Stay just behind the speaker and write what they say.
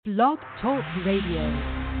Blog Talk Radio.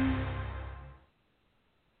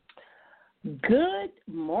 Good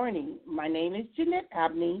morning. My name is Jeanette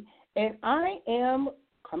Abney, and I am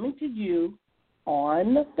coming to you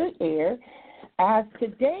on the air as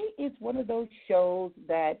today is one of those shows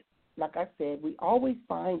that, like I said, we always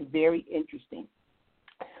find very interesting.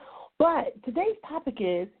 But today's topic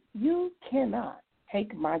is You Cannot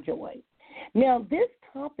Take My Joy. Now, this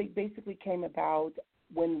topic basically came about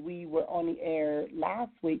when we were on the air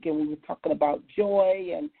last week and we were talking about joy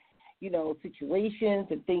and, situations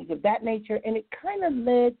and things of that nature, and it kind of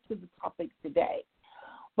led to the topic today.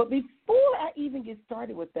 But before I even get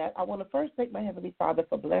started with that, I want to first thank my Heavenly Father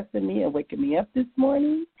for blessing me and waking me up this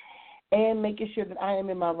morning and making sure that I am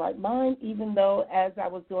in my right mind, even though as I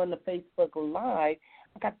was doing the Facebook Live,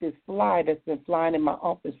 I got this fly that's been flying in my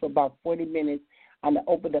office for about 40 minutes. I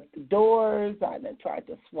opened up the doors. I tried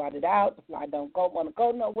to swat it out. The fly don't want to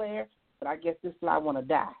go nowhere, but I guess this fly want to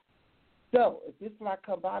die. So if this fly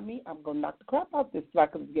come by me, I'm going to knock the crap out this fly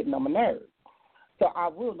because it's getting on my nerves. So I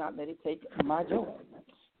will not let it take my joy.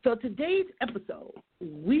 So today's episode,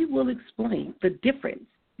 we will explain the difference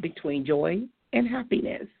between joy and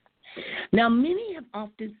happiness. Now, many have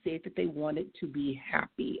often said that they wanted to be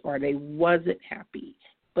happy or they wasn't happy.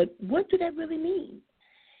 But what do that really mean?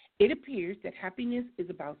 It appears that happiness is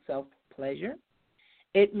about self-pleasure.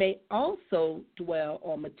 It may also dwell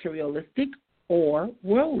on materialistic or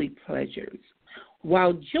worldly pleasures,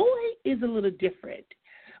 while joy is a little different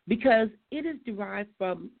because it is derived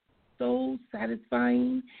from soul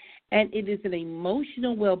satisfying and it is an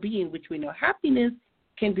emotional well-being, which we know happiness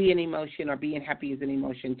can be an emotion or being happy is an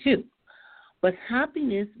emotion too. But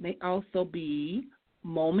happiness may also be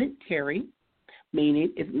momentary,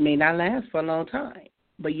 meaning it may not last for a long time.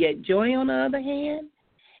 But yet joy, on the other hand,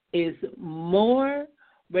 is more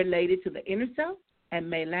related to the inner self and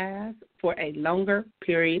may last for a longer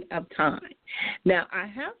period of time. Now, I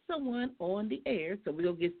have someone on the air, so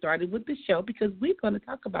we'll get started with the show because we're going to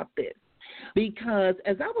talk about this. Because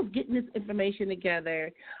as I was getting this information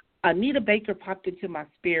together, Anita Baker popped into my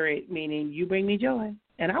spirit, meaning you bring me joy.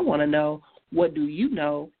 And I want to know, what do you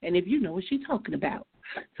know, and if you know what she's talking about.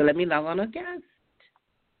 So let me log on her guest.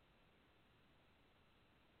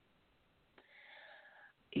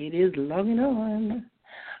 It is logging on.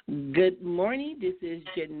 Good morning. This is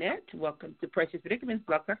Jeanette. Welcome to Precious Predicaments,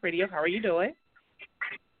 Blog Talk Radio. How are you doing?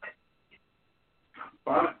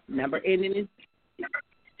 Fine. Number ending is,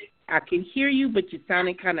 I can hear you, but you're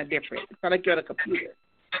sounding kind of different. It's like you're on a computer.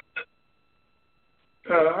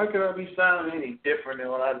 How can I be sounding any different than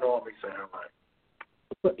what I normally sound like?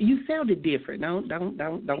 But you sounded different.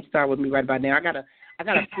 Don't start with me right about now. I got a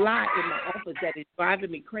fly in my office that is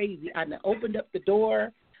driving me crazy. I opened up the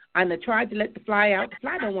door. I tried to let the fly out. The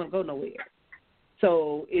fly don't want to go nowhere.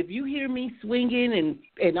 So if you hear me swinging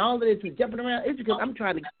and all of this is jumping around, it's because I'm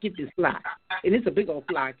trying to get this fly. And it's a big old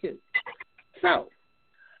fly, too. So,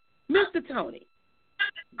 Mr. Tony,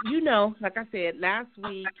 like I said, last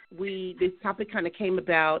week, this topic kind of came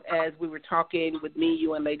about as we were talking with me,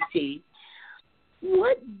 you, and Lady T.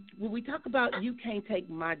 When we talk about you can't take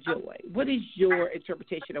my joy, what is your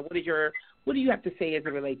interpretation or what do you have to say as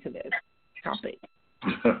it relates to this topic?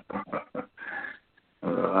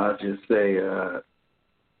 I'll just say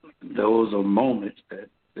those are moments that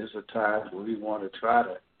there's a times where we want to try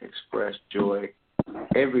to express joy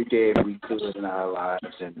every day if we could in our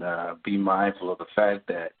lives and be mindful of the fact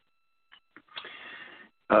that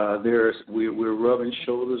we're rubbing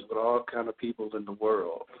shoulders with all kind of people in the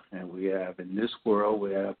world, and in this world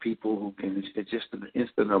we have people who can just in an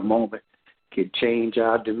instant of moment can change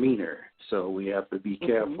our demeanor. So we have to be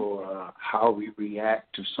careful how we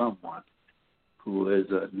react to someone who is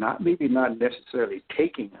not necessarily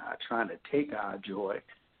trying to take our joy,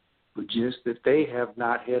 but just that they have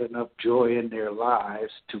not had enough joy in their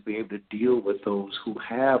lives to be able to deal with those who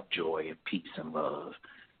have joy and peace and love.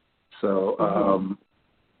 So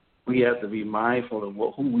we have to be mindful of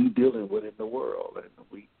who we're dealing with in the world.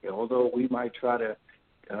 And although we might try to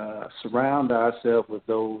surround ourselves with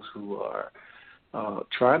those who are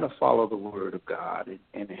trying to follow the Word of God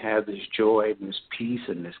and have this joy and this peace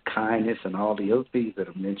and this kindness and all the other things that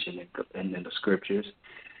are mentioned in the Scriptures,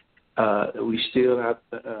 we still have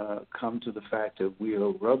to come to the fact that we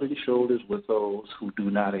are rubbing shoulders with those who do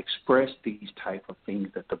not express these type of things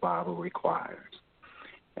that the Bible requires.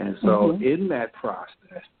 And so in that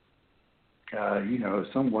process,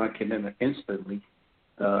 someone can then instantly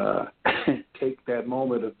take that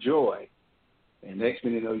moment of joy, and next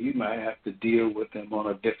thing you know, you might have to deal with them on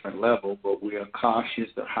a different level, but we are cautious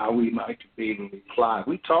of how we might be able to reply.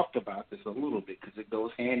 We talked about this a little bit because it goes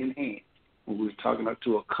hand in hand. When we were talking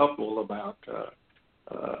to a couple about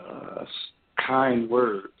kind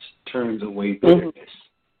words turns away bitterness.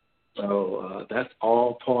 So that's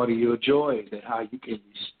all part of your joy, that how you can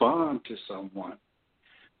respond to someone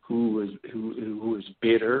who is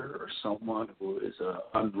bitter or someone who is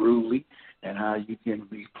unruly, and how you can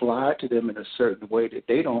reply to them in a certain way that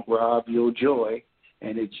they don't rob your joy,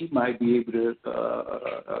 and that you might be able to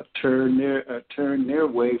turn their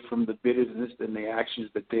way from the bitterness and the actions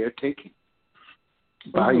that they're taking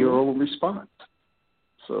by your own response.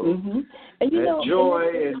 So and that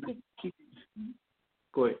joy and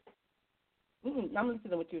go ahead. I'm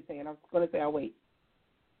listening to what you were saying. I was going to say I'll wait.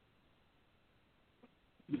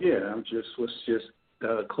 Yeah, was just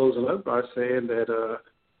closing up by saying that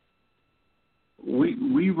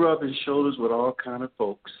we rubbing shoulders with all kind of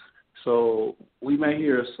folks. So we may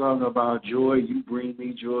hear a song about joy, you bring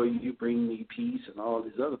me joy, you bring me peace, and all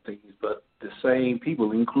these other things, but the same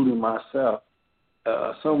people, including myself,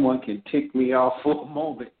 someone can tick me off for a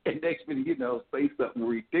moment, and next minute, say something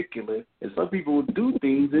ridiculous, and some people will do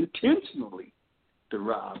things intentionally to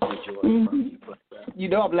rob the joy from you. But,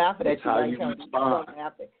 I'm laughing at you. How right? you respond.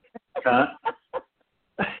 Huh?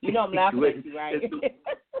 I'm laughing at you, right?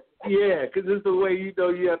 Yeah, because it's the way you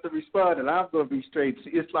have to respond, and I'm going to be straight.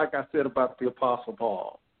 It's like I said about the Apostle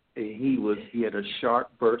Paul. He had a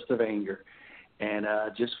sharp burst of anger, and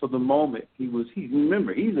just for the moment,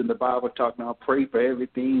 remember, he's in the Bible talking about pray for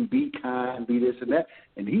everything, be kind, be this and that,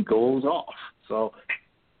 and he goes off. So,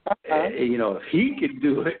 if he can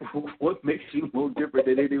do it, what makes you more different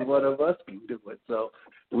than any one of us can do it? So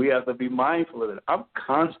we have to be mindful of it. I'm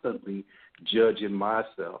constantly judging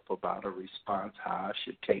myself about a response, how I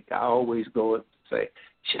should take. I always go and say,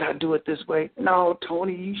 should I do it this way? No,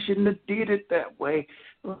 Tony, you shouldn't have did it that way.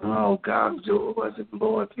 Oh, God,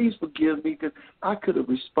 Lord, please forgive me, because I could have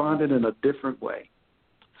responded in a different way.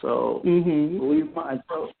 So we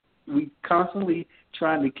constantly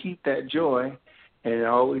trying to keep that joy, and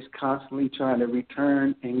always constantly trying to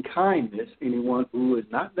return in kindness anyone who is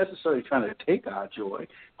not necessarily trying to take our joy.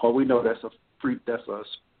 Or we know that's a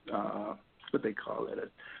what they call it, a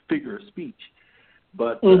figure of speech.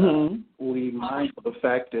 But we mindful of the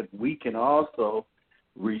fact that we can also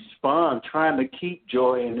respond, trying to keep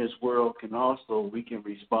joy in this world we can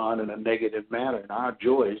respond in a negative manner, and our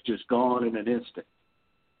joy is just gone in an instant.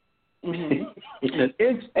 In an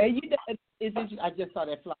instant. And it's interesting. I just saw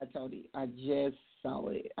that fly, Tony. I just saw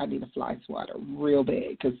it. I need a fly swatter real bad,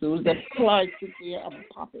 because as soon as that fly sits here, I'm going to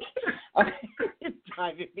pop it. It's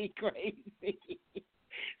driving me crazy.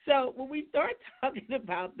 So when we start talking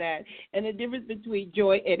about that and the difference between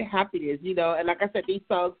joy and happiness, and like I said, these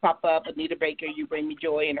songs pop up, Anita Baker, You Bring Me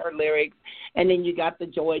Joy, in her lyrics, and then you got the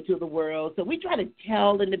joy to the world. So we try to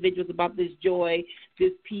tell individuals about this joy,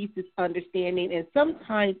 this peace, this understanding, and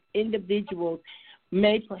sometimes individuals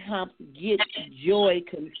may perhaps get joy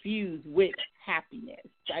confused with happiness,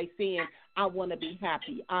 by saying, I want to be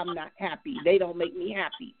happy, I'm not happy, they don't make me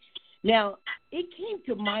happy. Now, it came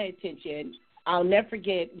to my attention, I'll never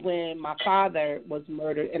forget when my father was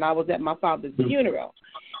murdered, and I was at my father's funeral,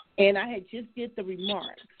 and I had just did the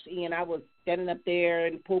remarks, and I was standing up there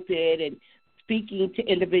in the pulpit and speaking to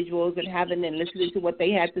individuals and listening to what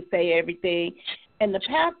they had to say, everything, and the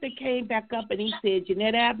pastor came back up and he said,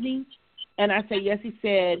 Jeanette Abney, and I said, yes. He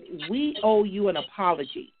said, we owe you an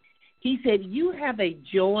apology. He said, you have a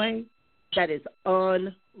joy that is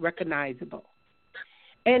unrecognizable.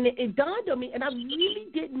 And it dawned on me, and I really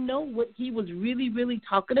didn't know what he was really, really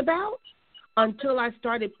talking about until I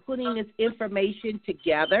started putting this information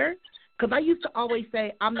together. Because I used to always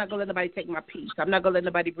say, I'm not going to let nobody take my peace. I'm not going to let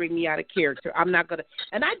nobody bring me out of character. I'm not going to.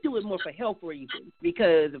 And I do it more for health reasons,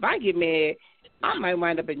 because if I get mad, I might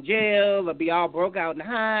wind up in jail or be all broke out in the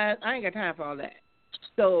highs. I ain't got time for all that.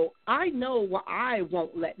 So I know why I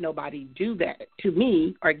won't let nobody do that to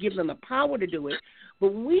me or give them the power to do it.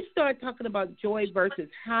 But when we start talking about joy versus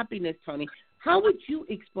happiness, Tony, how would you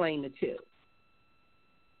explain the two?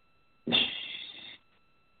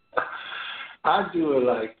 I do it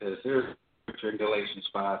like this. There's a scripture in Galatians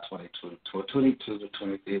 5:22 to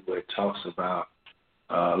 23, where it talks about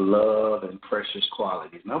love and precious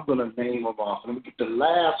qualities. And I'm going to name them off. The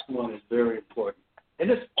last one is very important. And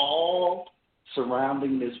it's all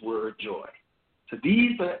surrounding this word joy. So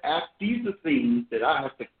these are things that I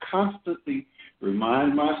have to constantly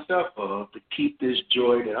remind myself of to keep this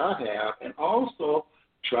joy that I have, and also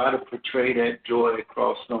try to portray that joy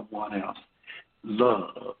across someone else.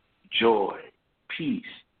 Love, joy, peace,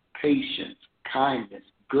 patience, kindness,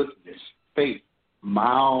 goodness, faith,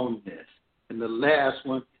 mildness. And the last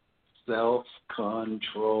one,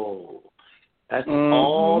 self-control. That's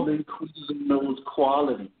all included in those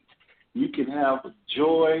qualities. You can have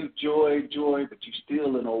joy, but you're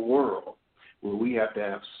still in a world where we have to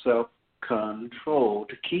have self-control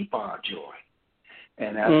to keep our joy.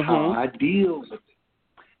 And that's how I deal with it.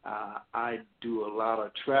 I do a lot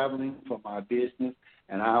of traveling for my business,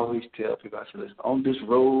 and I always tell people, I say, listen, on this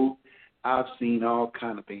road, I've seen all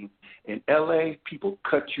kind of things. In L.A., people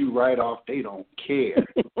cut you right off. They don't care.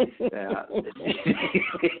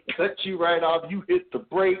 Cut you right off. You hit the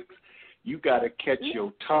brakes. You got to catch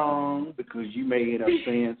your tongue because you may end up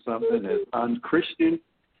saying something that's unchristian.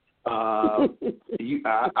 I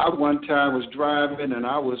one time was driving and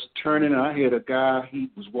I was turning and I hit a guy.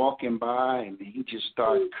 He was walking by and he just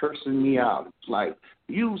started cursing me out. It's like,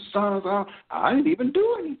 you son of a, I didn't even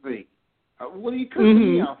do anything. What are you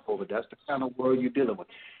cursing me out for? But that's the kind of world you're dealing with.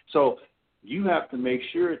 So you have to make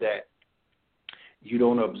sure that you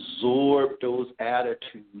don't absorb those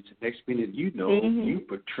attitudes. Next minute, you know, you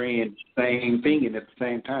portraying the same thing, and at the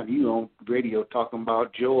same time, you on radio talking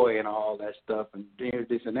about joy and all that stuff and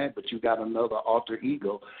this and that, but you got another alter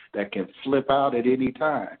ego that can flip out at any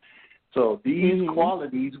time. So these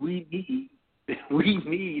qualities we need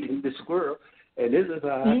in this world, and this is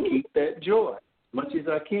how I keep that joy as much as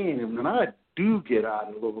I can. And when I do get out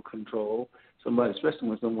of a little control, somebody, especially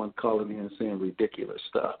when someone's calling me and saying ridiculous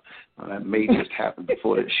stuff, that may just happen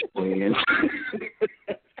before the show ends.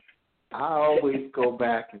 I always go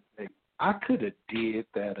back and think, I could have did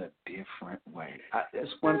that a different way.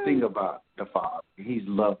 That's one thing about the Father. He's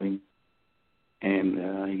loving,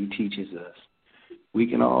 and he teaches us. We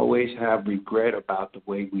can always have regret about the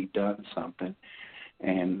way we've done something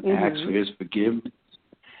and ask for his forgiveness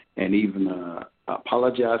and even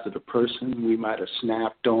apologize to the person we might have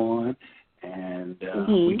snapped on, and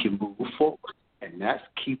we can move forward. And that's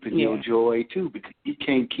keeping your joy, too, because you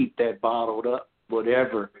can't keep that bottled up,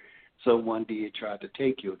 whatever someone did try to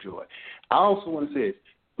take your joy. I also want to say this.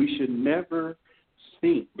 We should never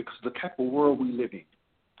think, because of the type of world we live in,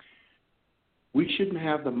 we shouldn't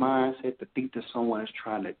have the mindset to think that someone is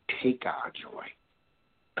trying to take our joy.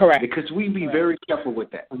 Correct. Because we be very careful with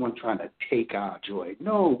that. Someone trying to take our joy.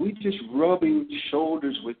 No, we just rubbing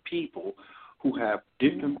shoulders with people who have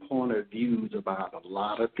different point of views about a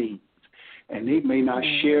lot of things. And they may not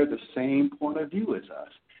share the same point of view as us.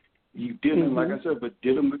 You dealing, like I said, but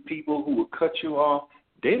dealing with people who will cut you off,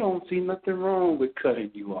 they don't see nothing wrong with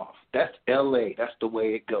cutting you off. That's L.A. That's the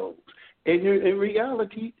way it goes. And in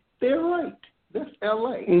reality, they're right. That's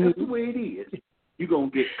L.A. That's the way it is. You're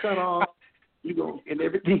going to get cut off. And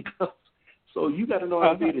everything else. So you got to know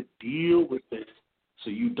how to deal with this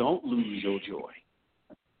so you don't lose your joy.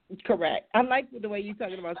 Correct. I like the way you're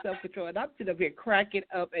talking about self-control. And I'm sitting up here cracking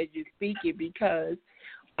up as you're speaking because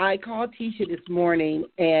I called Tisha this morning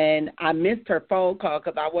and I missed her phone call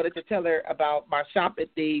because I wanted to tell her about my shopping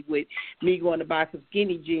thing with me going to buy some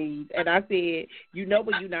skinny jeans. And I said, you know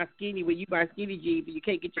when you're not skinny, when you buy skinny jeans and you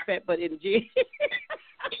can't get your fat butt in the jeans.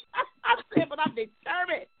 I said, but I'm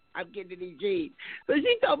determined. I'm getting these jeans. So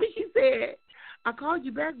she told me, she said, I called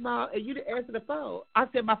you back, Mom, and you didn't answer the phone. I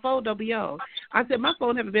said, my phone don't be on. I said, my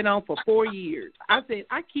phone haven't been on for 4 years. I said,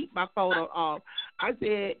 I keep my phone on off. I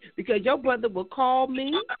said, because your brother will call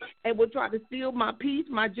me and will try to steal my peace,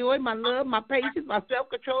 my joy, my love, my patience, my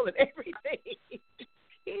self-control, and everything.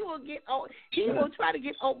 He will try to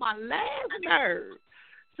get on my last nerve.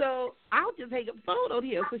 So I'll just hang up the phone on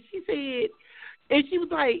him. So she said, and she was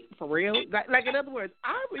like, for real? Like in other words,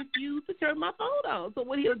 I refuse to turn my phone on. So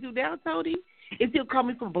what he'll do now, Tony, is he'll call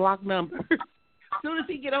me from a block number. As soon as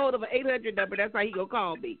he get a hold of an 800 number, that's how he going to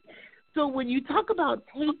call me. So when you talk about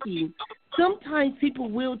taking, sometimes people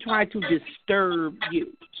will try to disturb you.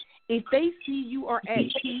 If they see you are at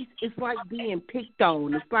peace, it's like being picked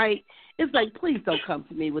on. It's like, please don't come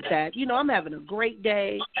to me with that. You know, I'm having a great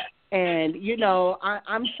day. And, you know,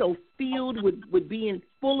 I'm so filled with being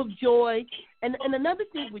full of joy. And another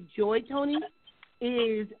thing with joy, Tony,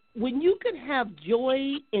 is when you can have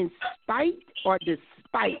joy in spite or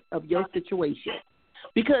despite of your situation.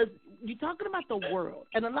 Because you're talking about the world.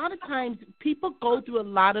 And a lot of times people go through a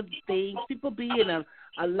lot of things. People be in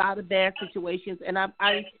a lot of bad situations. And I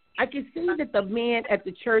can see that the man at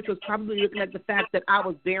the church was probably looking at the fact that I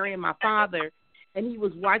was burying my father. And he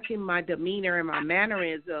was watching my demeanor and my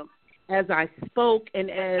mannerism as I spoke,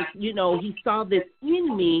 and as, you know, he saw this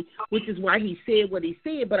in me, which is why he said what he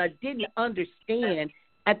said, but I didn't understand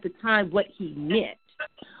at the time what he meant.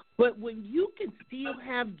 But when you can still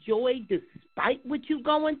have joy despite what you're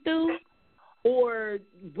going through or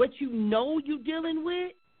what you know you're dealing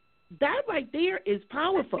with, that right there is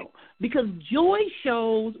powerful because joy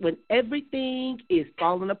shows when everything is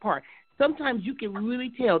falling apart. Sometimes you can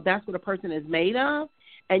really tell that's what a person is made of.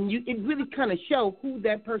 and it really kind of show who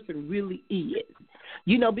that person really is.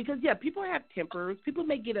 Because, people have tempers. People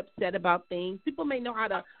may get upset about things. People may know how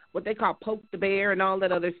to, what they call poke the bear and all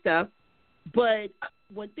that other stuff. But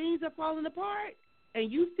when things are falling apart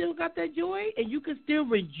and you still got that joy and you can still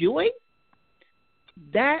rejoice,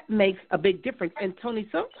 that makes a big difference. And, Tony,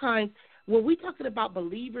 sometimes when we're talking about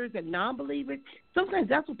believers and non-believers, sometimes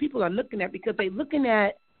that's what people are looking at, because they're looking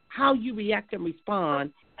at how you react and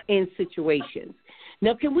respond in situations.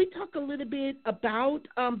 Now, can we talk a little bit about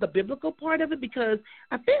the biblical part of it? Because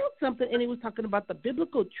I found something, and it was talking about the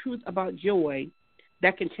biblical truth about joy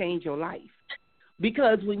that can change your life.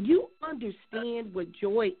 Because when you understand what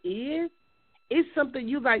joy is, it's something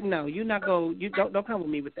you like, no, you're not going, don't come with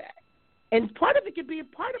me with that. And part of it could be a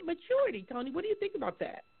part of maturity. Tony, what do you think about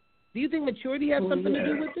that? Do you think maturity has something to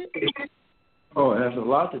do with it? Oh, it has a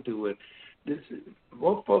lot to do with this.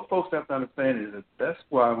 What folks have to understand is that's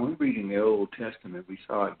why when we're reading the Old Testament, we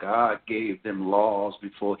saw God gave them laws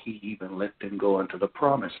before He even let them go into the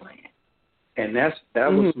Promised Land, and that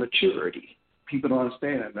was maturity. People don't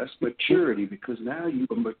understand that. That's maturity, because now you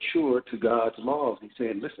are mature to God's laws. He's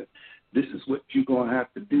saying, listen, this is what you're going to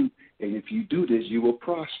have to do, and if you do this, you will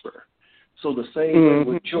prosper. So the same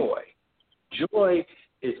way with joy. Joy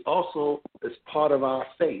is also as part of our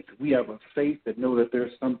faith. We have a faith that know that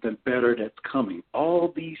there's something better that's coming.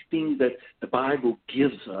 All these things that the Bible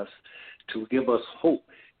gives us to give us hope,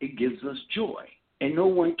 it gives us joy. And no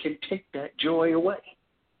one can take that joy away.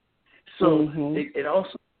 So it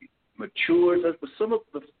also matures us. But some of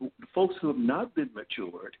the folks who have not been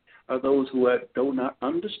matured are those who do not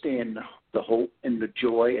understand the hope and the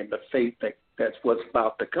joy and the faith that's what's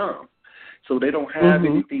about to come. So they don't have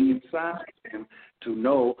anything inside them to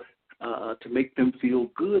know, to make them feel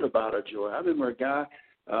good about a joy. I remember a guy,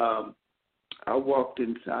 I walked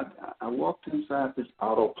inside this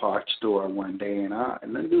auto parts store one day, and I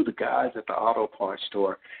knew the guys at the auto parts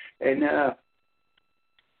store, and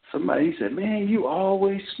somebody said, man, you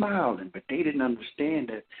always smiling, but they didn't understand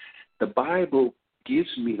that the Bible gives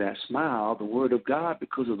me that smile, the Word of God,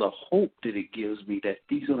 because of the hope that it gives me that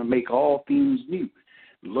He's going to make all things new.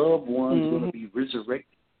 Loved ones going to be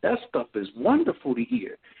resurrected. That stuff is wonderful to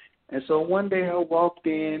hear. And so one day I walked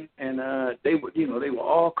in, and they were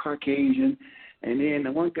all Caucasian. And then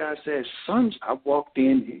the one guy said, I walked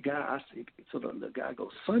in. The guy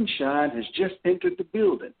goes, sunshine has just entered the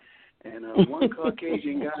building. And one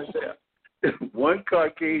Caucasian guy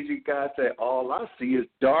said, all I see is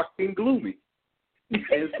dark and gloomy.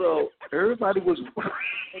 And so everybody was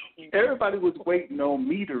waiting on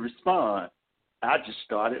me to respond. I just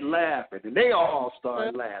started laughing, and they all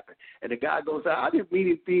started laughing. And the guy goes, I didn't mean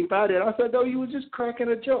anything by that. I said, no, you were just cracking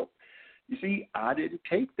a joke. You see, I didn't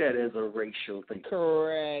take that as a racial thing.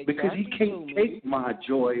 Correct. Because he can't take my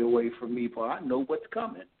joy away from me, for I know what's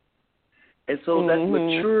coming. And so that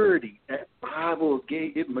maturity, that Bible,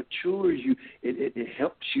 it matures you. It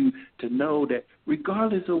helps you to know that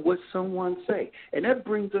regardless of what someone say. And that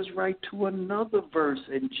brings us right to another verse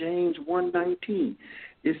in James 1:19.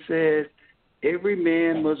 It says, every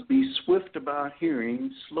man must be swift about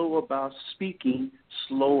hearing, slow about speaking,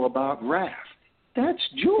 slow about wrath. That's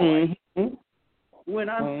joy. When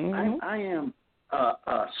I am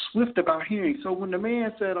swift about hearing. So when the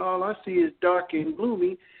man said, all I see is dark and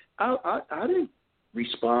gloomy, I didn't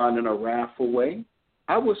respond in a wrathful way.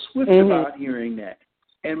 I was swift about hearing that.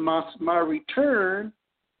 And my return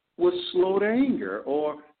was slow to anger,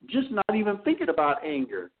 or just not even thinking about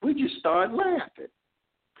anger. We just started laughing.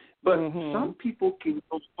 But some people can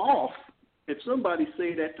go off. If somebody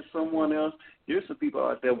say that to someone else, there's some people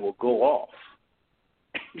out there will go off.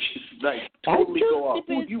 Just like totally go off.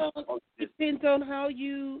 It depends on how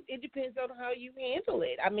you handle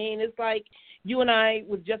it. I mean, it's like you and I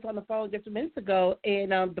was just on the phone just a minute ago,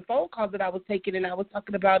 and the phone calls that I was taking, and I was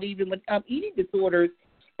talking about even with eating disorders.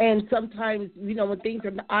 And sometimes, when things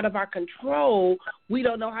are out of our control, we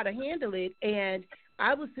don't know how to handle it. And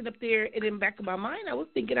I was sitting up there, and in the back of my mind, I was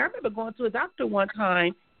thinking, I remember going to a doctor one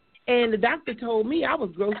time, and the doctor told me I was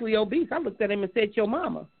grossly obese. I looked at him and said, your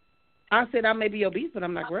mama. I said, I may be obese, but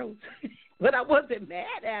I'm not gross. But I wasn't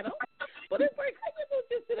mad at him. But it's like, how you going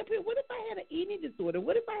to just sit up here? What if I had an eating disorder?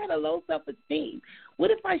 What if I had a low self-esteem?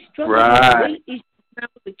 What if I struggled with weight issues when I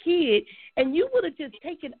was a kid? And you would have just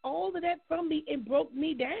taken all of that from me and broke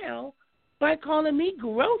me down by calling me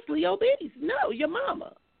grossly obese. No, your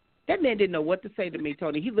mama. That man didn't know what to say to me,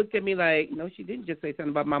 Tony. He looked at me like, no, she didn't just say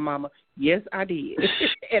something about my mama. Yes, I did.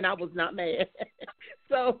 And I was not mad.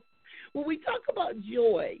 So when we talk about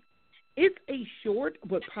joy, it's a short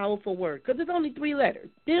but powerful word because it's only 3 letters.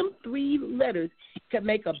 Them 3 letters can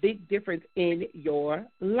make a big difference in your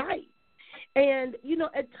life. And,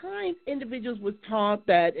 at times individuals was taught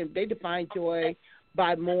that if they define joy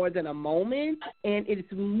by more than a moment, and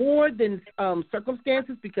it's more than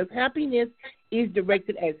circumstances, because happiness is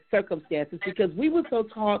directed at circumstances, because we were so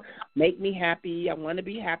taught, make me happy, I want to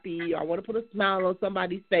be happy, I want to put a smile on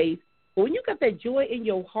somebody's face. But when you got that joy in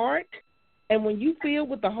your heart, and when you feel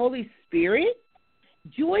with the Holy Spirit,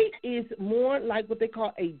 joy is more like what they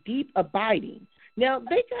call a deep abiding. Now,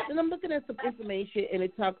 and I'm looking at some information, and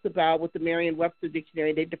it talks about with the Merriam-Webster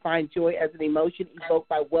Dictionary, they define joy as an emotion evoked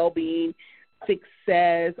by well-being,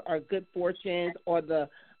 success, or good fortunes, or the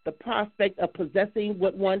prospect of possessing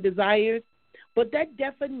what one desires. But that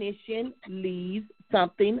definition leaves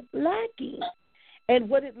something lacking. And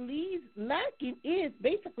what it leaves lacking is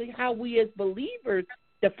basically how we as believers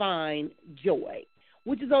define joy,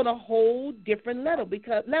 which is on a whole different level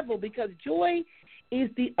because joy is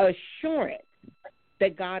the assurance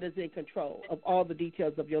that God is in control of all the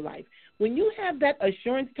details of your life. When you have that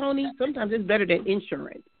assurance, Tony, sometimes it's better than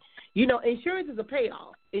insurance. Insurance is a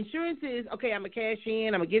payoff. Insurance is, okay, I'm going to cash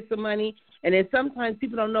in, I'm going to get some money, and then sometimes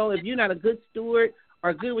people don't know if you're not a good steward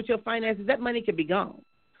or good with your finances, that money can be gone.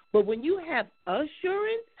 But when you have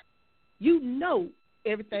assurance,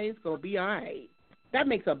 everything's going to be all right. That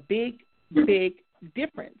makes a big, big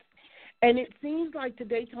difference. And it seems like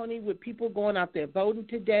today, Tony, with people going out there voting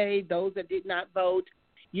today, those that did not vote,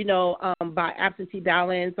 by absentee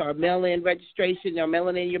ballots or mail-in registration or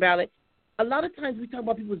mailing in your ballot, a lot of times we talk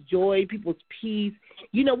about people's joy, people's peace.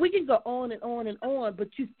 We can go on and on and on, but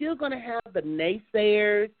you're still going to have the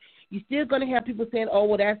naysayers. You're still going to have people saying, oh,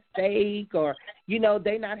 well, that's fake, or,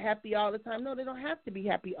 they're not happy all the time. No, they don't have to be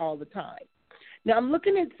happy all the time. Now, I'm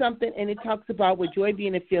looking at something, and it talks about with joy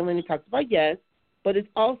being a feeling. It talks about yes, but it's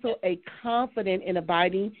also a confident and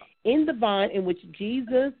abiding in the vine in which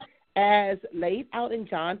Jesus, as laid out in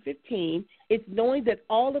John 15, it's knowing that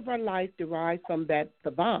all of our life derives from the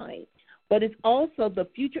vine. But it's also the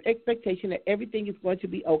future expectation that everything is going to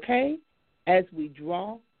be okay as we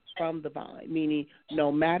draw from the vine, meaning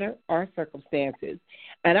no matter our circumstances.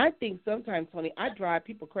 And I think sometimes, Tony, I drive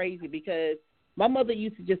people crazy because my mother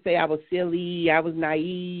used to just say I was silly, I was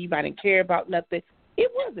naive, I didn't care about nothing. It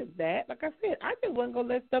wasn't that. Like I said, I just wasn't going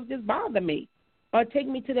to let stuff just bother me or take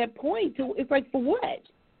me to that point. It's like, for what?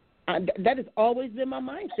 That has always been my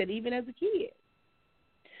mindset, even as a kid.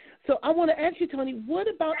 So I want to ask you, Tony, what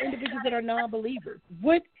about individuals that are non-believers?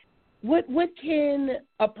 What can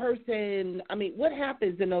a person, what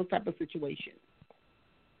happens in those type of situations?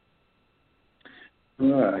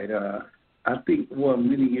 Right. I think,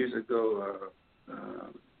 many years ago,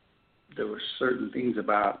 there were certain things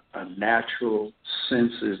about natural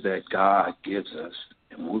senses that God gives us.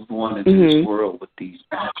 And we're going into this world with these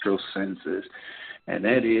natural senses, and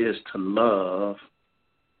that is to love,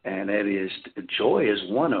 and that is joy is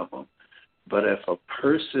one of them. But if a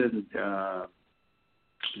person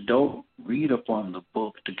don't read upon the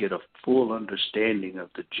book to get a full understanding of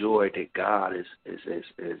the joy that God is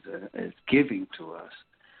giving to us,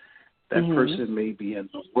 that person may be in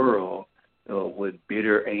the world with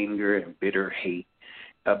bitter anger and bitter hate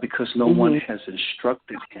because no one has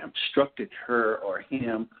instructed her or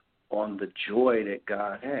him on the joy that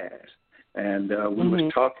God has. And we were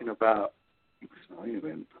talking about, wait a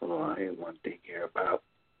minute, hold on, I had one thing here about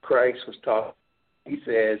Christ was talking. He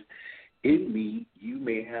says, in me you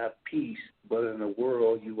may have peace, but in the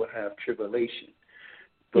world you will have tribulation.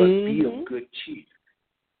 But be of good cheer.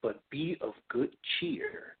 But be of good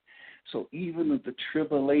cheer. So even with the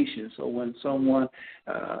tribulation, so when someone,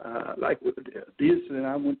 like with this, and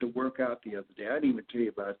I went to work out the other day, I didn't even tell you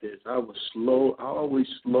about this. I always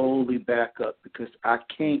slowly back up because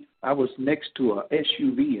I was next to a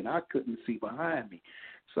SUV and I couldn't see behind me.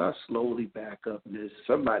 So I slowly back up, and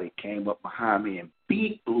somebody came up behind me and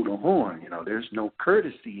blew the horn. There's no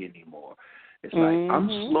courtesy anymore. It's like I'm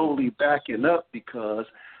slowly backing up because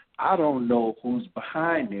I don't know who's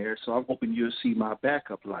behind there, so I'm hoping you'll see my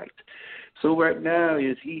backup light. So right now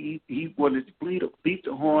is he wanted to beat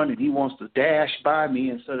the horn, and he wants to dash by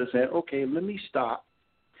me instead of saying, okay, let me stop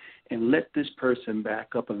and let this person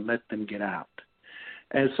back up and let them get out.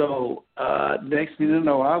 And so next thing you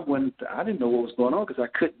know, I didn't know what was going on because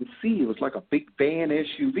I couldn't see. It was like a big van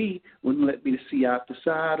SUV, wouldn't let me see out the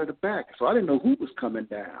side or the back. So I didn't know who was coming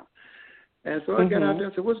down. And so I got out there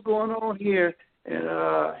and said, what's going on here?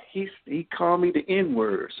 And he called me the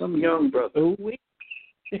N-word, some young brother.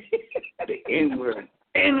 The N-word.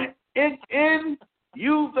 And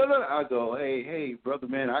you, fella. I go, hey, brother,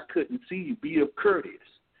 man, I couldn't see you. Be courteous.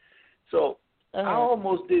 So I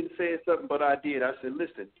almost didn't say something, but I did. I said,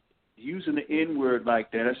 listen, using the N-word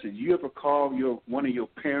like that, I said, you ever call one of your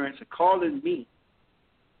parents and calling me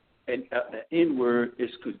the N-word is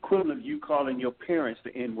equivalent of you calling your parents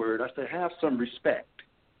the N-word. I said, have some respect.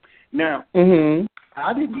 Now,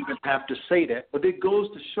 I didn't even have to say that, but it goes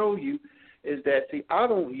to show you is that, see, I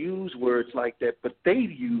don't use words like that, but they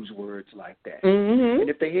use words like that. And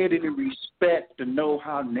if they had any respect to know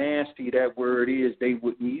how nasty that word is, they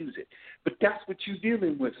wouldn't use it. But that's what you're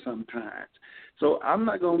dealing with sometimes. So I'm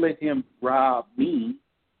not going to let him rob me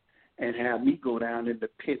and have me go down in the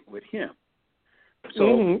pit with him.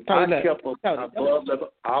 So I kept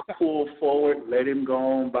I pulled forward, let him go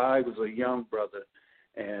on by. He was a young brother,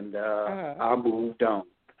 and I moved on.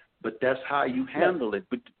 But that's how you handle it.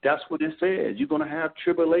 But that's what it says. You're going to have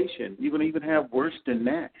tribulation. You're going to even have worse than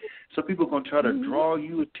that. So people are going to try to draw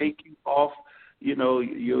you and take you off, you know,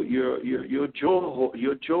 your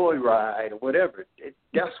joy ride or whatever.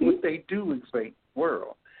 That's what they do in Satan's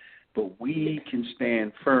world. But we can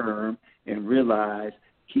stand firm and realize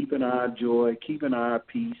keeping our joy, keeping our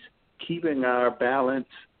peace, keeping our balance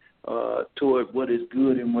toward what is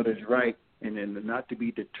good and what is right, and then not to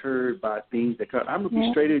be deterred by things that come. I'm going to be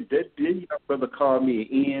straight in. Didn't your brother call me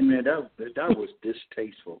an N, man? That was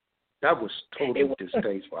distasteful. That was totally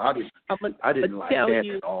distasteful. I didn't like that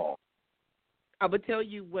at all. I would tell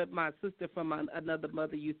you what my sister from another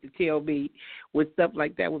mother used to tell me when stuff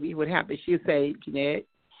like that would happen. She'd say, Jeanette,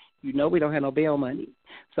 you know we don't have no bail money.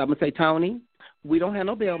 So I'm going to say, Tony, we don't have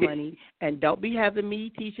no bail money, and don't be having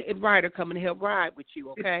me, Tisha, and Ryder coming to help ride with you,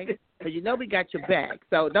 okay? Because you know we got your back.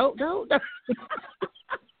 So don't don't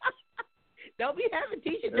be having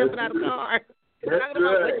Tisha jumping out of the car talking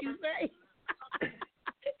about what you say.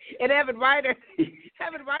 And having Ryder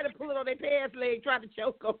pulling on their pants leg trying to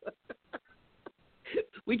choke them.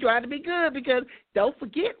 We try to be good because don't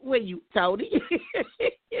forget when you, Tony.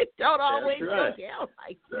 Don't always choke out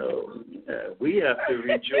like that. So we have to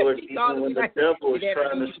rejoice even when the devil is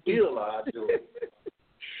trying to steal our joy.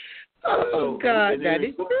 Oh, God, that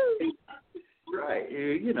is true. Right.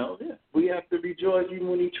 You know, we have to rejoice even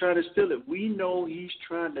when he's trying to steal it. We know he's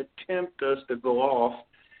trying to tempt us to go off,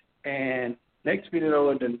 and next thing you know,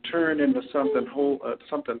 it then turn into something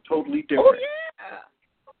totally different. Oh,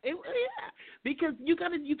 yeah. Because you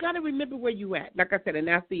gotta remember where you at. Like I said, and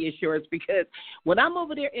that's the insurance. Because when I'm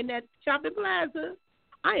over there in that shopping plaza,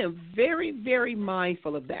 I am very, very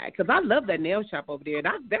mindful of that. Because I love that nail shop over there, and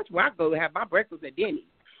that's where I go to have my breakfast at Denny's.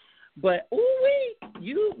 But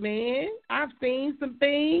man, I've seen some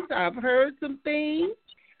things, I've heard some things.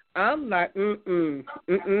 I'm like, I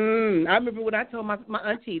remember when I told my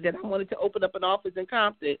auntie that I wanted to open up an office in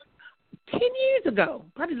Compton 10 years ago,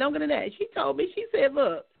 probably longer than that. She told me, she said,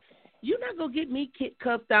 look, you're not going to get me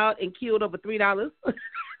cuffed out and killed over $3.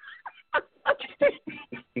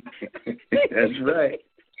 That's right.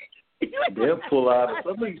 They'll pull out,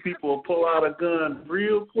 some of these people will pull out a gun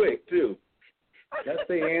real quick, too. That's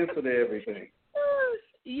the answer to everything.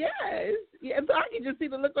 Yes. Yeah, so I can just see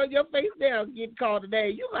the look on your face now getting called today.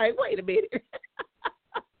 You're like, wait a minute.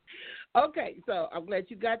 Okay, so I'm glad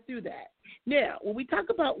you got through that. Now, when we talk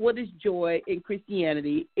about what is joy in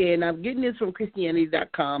Christianity, and I'm getting this from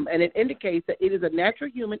Christianity.com, and it indicates that it is a natural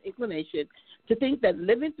human inclination to think that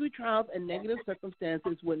living through trials and negative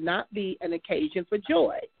circumstances would not be an occasion for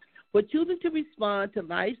joy. But choosing to respond to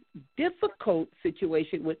life's difficult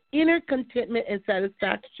situation with inner contentment and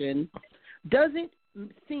satisfaction doesn't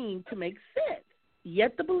seem to make sense.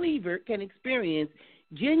 Yet the believer can experience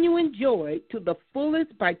genuine joy to the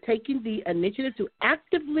fullest by taking the initiative to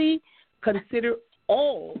actively consider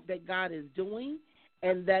all that God is doing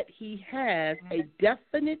and that he has a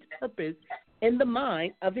definite purpose in the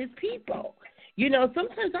mind of his people. You know,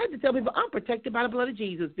 sometimes I have to tell people I'm protected by the blood of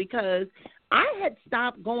Jesus because I had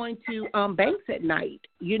stopped going to banks at night,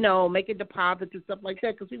 you know, making deposits and stuff like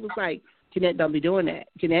that because he was like, Jeanette, don't be doing that.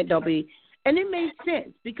 Jeanette, don't be. And it made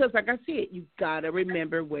sense because, like I said, you got to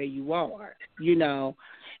remember where you are, you know,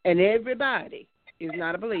 and everybody is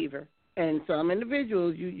not a believer. And some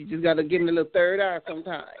individuals, you just got to give them a little third eye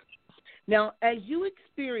sometimes. Now, as you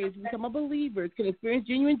become a believer, can experience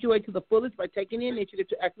genuine joy to the fullest by taking the initiative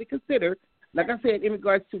to actually consider, like I said, in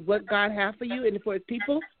regards to what God has for you and for his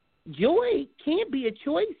people, joy can be a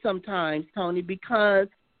choice sometimes, Tony, but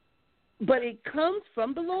it comes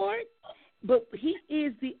from the Lord, but he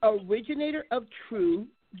is the originator of true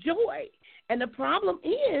joy. And the problem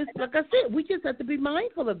is, like I said, we just have to be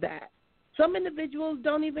mindful of that. Some individuals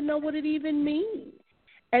don't even know what it even means.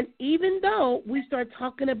 And even though we start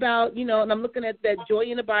talking about, you know, and I'm looking at that joy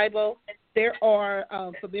in the Bible, there are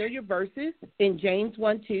familiar verses in James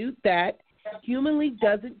 1:2 that humanly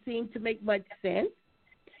doesn't seem to make much sense.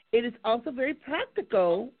 It is also very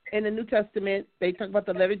practical in the New Testament. They talk about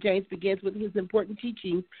the letter James begins with his important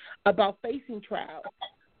teachings about facing trials.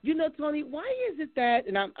 Tony, why is it that,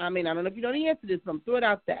 and I mean, I don't know if you know the answer to this, but I'm throwing it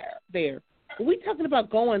out there. When we talking about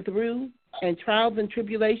going through and trials and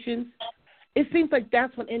tribulations, it seems like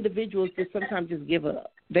that's when individuals just sometimes just give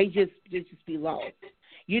up. They just be lost.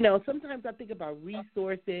 Sometimes I think about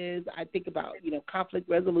resources. I think about, conflict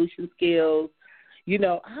resolution skills.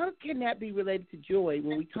 How can that be related to joy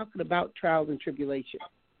when we're talking about trials and tribulations?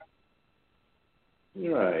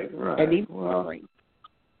 Right. Well,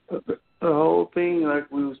 the whole thing,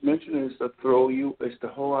 like we was mentioning, is to throw you. It's the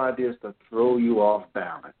whole idea is to throw you off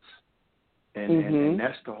balance, and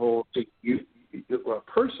that's the whole thing. A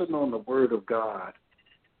person on the Word of God,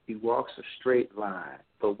 he walks a straight line,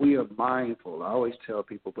 but we are mindful. I always tell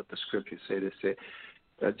people what the scripture said. It said,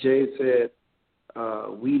 Jay said,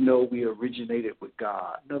 we know we originated with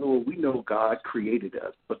God. In other words, we know God created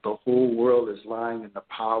us, but the whole world is lying in the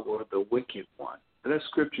power of the wicked one. And that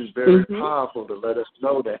scripture is very powerful to let us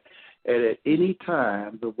know that at any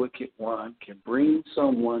time the wicked one can bring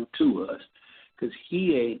someone to us, because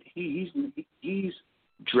he's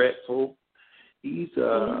dreadful. He's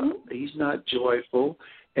not joyful,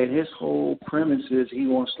 and his whole premise is he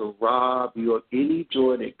wants to rob you of any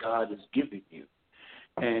joy that God has given you.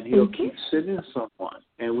 And he'll keep sending someone,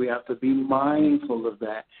 and we have to be mindful of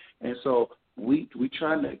that. And so we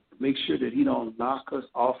try to make sure that he don't knock us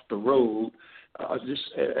off the road, just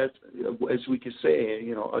as we can say,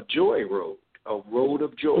 a joy road, a road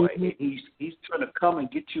of joy. And he's trying to come and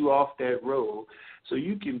get you off that road so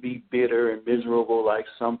you can be bitter and miserable like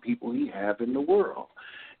some people we have in the world.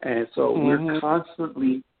 And so we're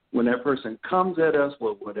constantly, when that person comes at us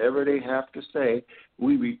with whatever they have to say,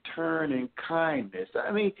 we return in kindness.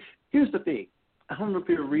 I mean, here's the thing. I don't know if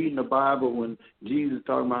you're reading the Bible when Jesus is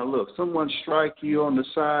talking about, look, someone strike you on the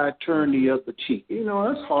side, turn the other cheek.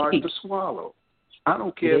 That's hard to swallow. I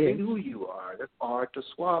don't care who you are. That's hard to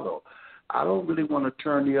swallow. I don't really want to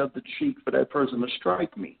turn the other cheek for that person to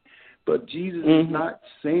strike me. But Jesus is not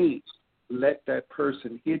saying let that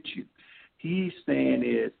person hit you. He's saying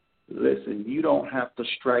is, listen, you don't have to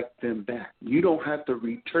strike them back. You don't have to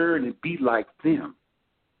return and be like them.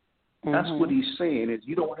 That's what he's saying is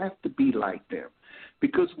you don't have to be like them.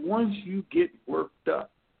 Because once you get worked up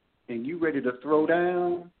and you ready to throw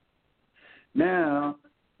down, now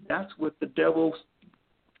that's what the devil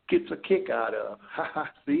gets a kick out of.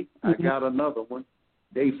 See, I got another one.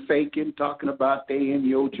 They faking, talking about they in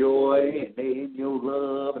your joy and they in your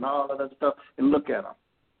love and all of that stuff. And look at them.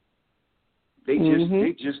 They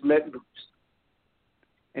just let loose.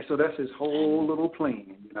 And so that's his whole little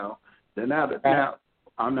plan, Now,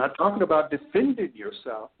 I'm not talking about defending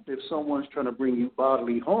yourself. If someone's trying to bring you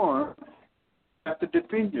bodily harm, you have to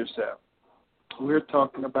defend yourself. We're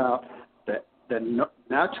talking about the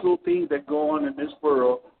natural things that go on in this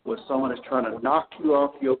world where someone is trying to knock you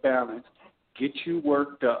off your balance, get you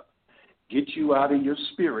worked up, get you out of your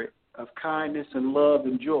spirit of kindness and love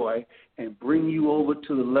and joy, and bring you over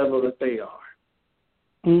to the level that they are.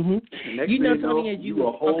 And next thing Tony, you're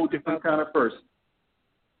a whole different kind of person.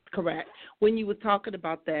 Correct. When you were talking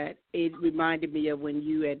about that, it reminded me of when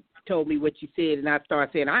you had told me what you said, and I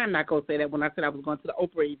started saying, I am not going to say that when I said I was going to the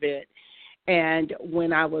Oprah event. And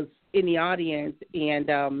when I was in the audience, and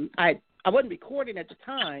I wasn't recording at the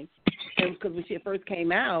time, because when she first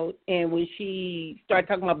came out, and when she started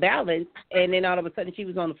talking about balance, and then all of a sudden she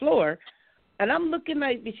was on the floor, and I'm looking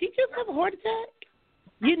like, did she just have a heart attack?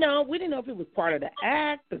 We didn't know if it was part of the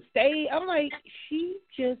act, the stage. I'm like, she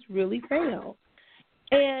just really fell.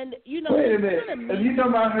 And, wait a minute. Are you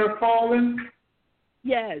talking about her falling?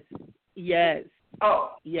 Yes.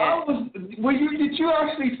 Oh, yes. Did you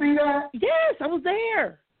actually see that? Yes, I was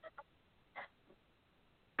there.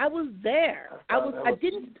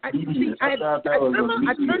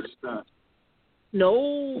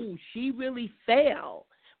 No, she really fell.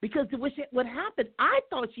 Because what happened, I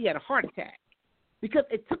thought she had a heart attack. Because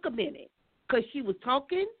it took a minute. Because she was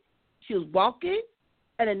talking, she was walking,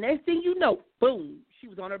 and the next thing you know, boom, she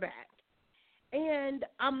was on her back. And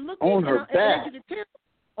I'm looking on her back.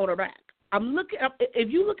 On her back. I'm looking.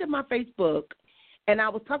 If you look at my Facebook, and I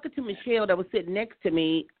was talking to Michelle that was sitting next to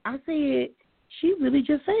me, I said, she really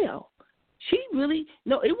just fell.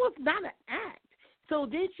 No, it was not an act. So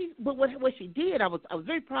then but what she did, I was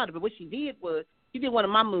very proud of it. What she did was, she did one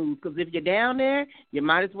of my moves, because if you're down there, you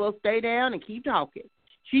might as well stay down and keep talking.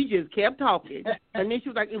 She just kept talking. And then she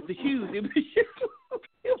was like, it was the shoes.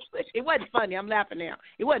 It wasn't funny. I'm laughing now.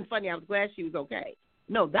 It wasn't funny. I was glad she was okay.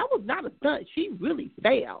 No, that was not a stunt. She really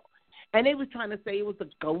fell. And they was trying to say it was the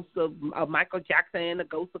ghost of Michael Jackson, the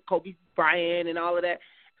ghost of Kobe Bryant and all of that.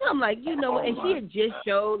 And I'm like, and she had just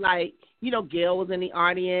showed, Gail was in the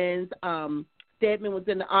audience. Stedman was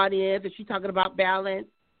in the audience, and she talking about balance.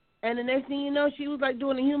 And the next thing you know, she was like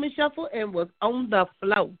doing a human shuffle and was on the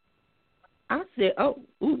floor. I said, "Oh,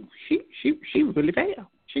 ooh, she really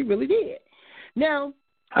fell. She really did." Now,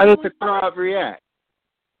 how did the crowd react?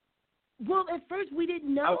 Well, at first we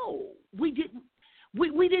didn't know. We didn't.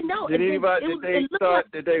 We didn't know. Did anybody?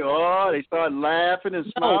 Did they start laughing and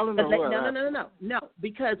smiling or what? No.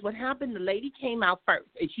 Because what happened? The lady came out first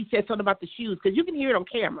and she said something about the shoes because you can hear it on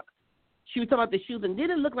camera. She was talking about the shoes, and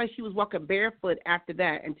didn't look like she was walking barefoot after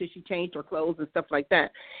that until she changed her clothes and stuff like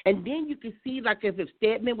that. And then you could see like as if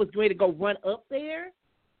Stedman was ready to go run up there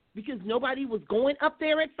because nobody was going up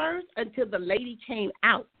there at first until the lady came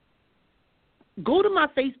out. Go to my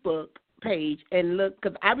Facebook page and look,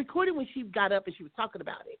 because I recorded when she got up and she was talking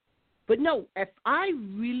about it. But no, I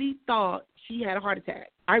really thought she had a heart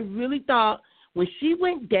attack. I really thought when she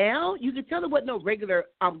went down, you could tell there wasn't no regular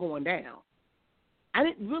I'm going down. I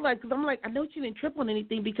didn't realize, because I'm like, I know she didn't trip on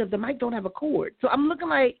anything because the mic don't have a cord. So I'm looking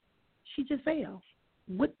like, she just fell.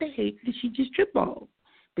 What the heck did she just trip on?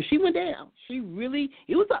 But she went down.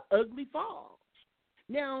 It was an ugly fall.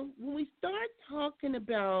 Now, when we start talking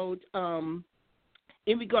about,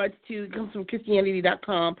 in regards to, it comes from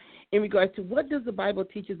Christianity.com, in regards to what does the Bible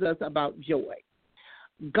teaches us about joy?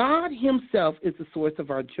 God himself is the source of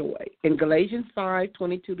our joy. In Galatians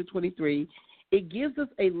 5:22-23, it gives us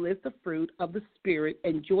a list of fruit of the Spirit,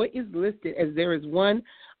 and joy is listed as there is one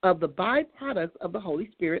of the byproducts of the Holy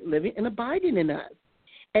Spirit living and abiding in us.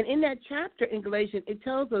 And in that chapter in Galatians, it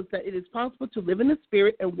tells us that it is possible to live in the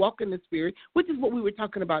Spirit and walk in the Spirit, which is what we were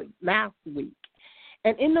talking about last week.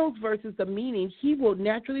 And in those verses, the meaning, he will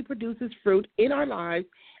naturally produce his fruit in our lives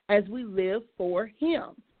as we live for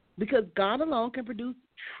him, because God alone can produce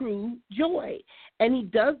true joy. And he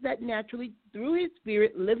does that naturally through his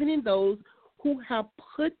Spirit living in those who have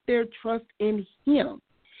put their trust in him.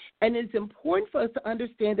 And it's important for us to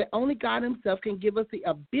understand that only God himself can give us the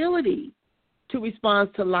ability to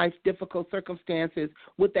respond to life's difficult circumstances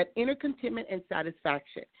with that inner contentment and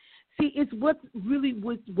satisfaction. See, it's what's really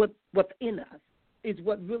what's in us is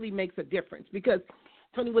what really makes a difference, because,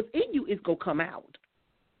 Tony, what's in you is going to come out.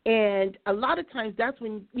 And a lot of times that's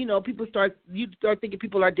when, you start thinking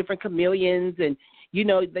people are different chameleons, and,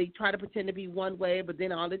 they try to pretend to be one way, but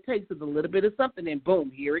then all it takes is a little bit of something, and boom,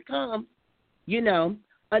 here it comes.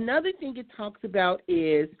 Another thing it talks about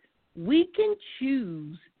is we can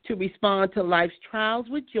choose to respond to life's trials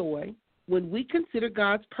with joy when we consider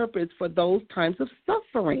God's purpose for those times of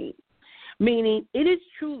suffering, meaning it is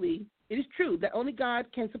true that only God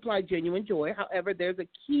can supply genuine joy. However, there's a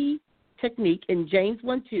key technique in James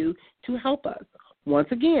 1:2 to help us. Once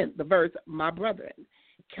again, the verse, my brethren,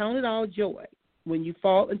 count it all joy when you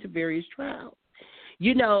fall into various trials.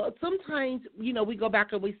 Sometimes, we go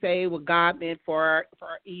back and we say, well, God meant for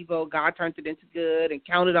our evil, God turns it into good, and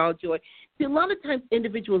count it all joy. See, a lot of times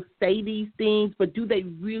individuals say these things, but do they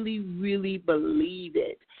really, really believe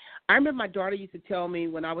it? I remember my daughter used to tell me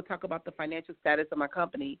when I would talk about the financial status of my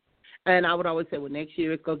company, and I would always say, well, next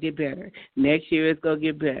year it's going to get better. Next year it's going to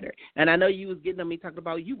get better. And I know you was getting on me talking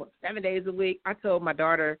about you work 7 days a week. I told my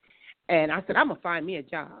daughter, and I said, I'm going to find me a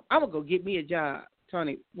job. I'm going to go get me a job.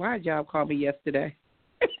 Tony, why a job called me yesterday?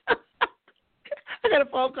 I got a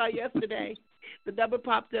phone call yesterday. The number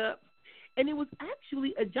popped up, and it was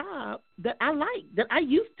actually a job that I liked, that I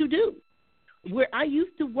used to do, where I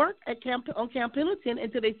used to work on Camp Pendleton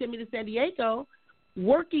until they sent me to San Diego,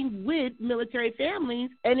 working with military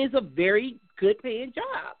families, and it's a very good-paying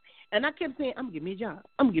job. And I kept saying, I'm going to give me a job.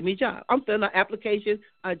 I'm going to give me a job. I'm filling out applications.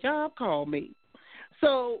 A job called me.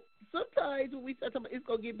 So sometimes when we say something, it's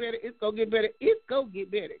going to get better, it's going to get better, it's going to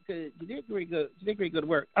get better, because you did very good. You did very good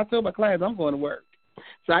work. I told my clients I'm going to work.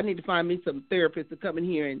 So I need to find me some therapists to come in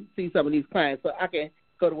here and see some of these clients so I can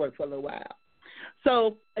go to work for a little while.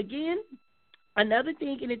 So, again, another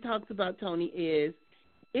thing, and it talks about, Tony, is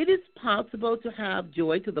it is possible to have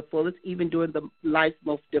joy to the fullest even during life's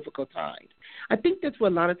most difficult times. I think that's where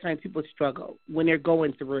a lot of times people struggle when they're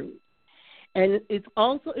going through. And it's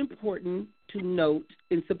also important to note,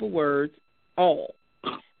 in simple words, all.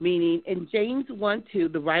 Meaning, in James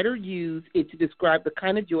 1:2, the writer used it to describe the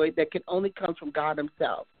kind of joy that can only come from God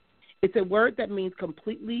himself. It's a word that means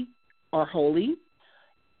completely or wholly.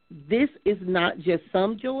 This is not just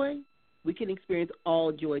some joy. We can experience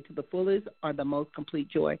all joy to the fullest or the most complete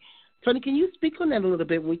joy. Tony, can you speak on that a little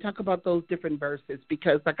bit when we talk about those different verses?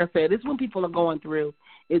 Because, like I said, it's when people are going through.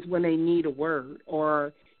 It's when they need a word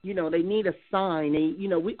or, they need a sign.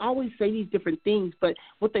 We always say these different things, but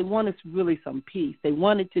what they want is really some peace. They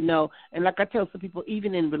wanted to know, and like I tell some people,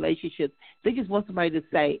 even in relationships, they just want somebody to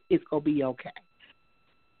say, it's going to be okay.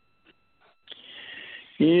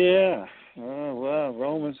 Yeah. Well,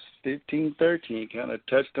 Romans 15:13 kind of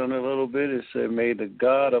touched on it a little bit. It said, "May the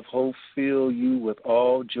God of hope fill you with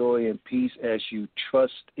all joy and peace as you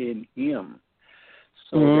trust in Him,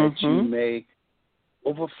 so that you may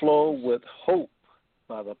overflow with hope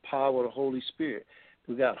by the power of the Holy Spirit."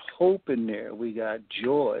 We got hope in there. We got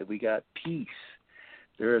joy. We got peace.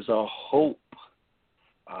 There is a hope.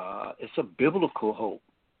 It's a biblical hope.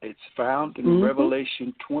 It's found in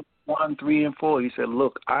Revelation 21:3 and 4. He said,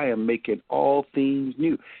 "Look, I am making all things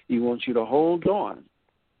new." He wants you to hold on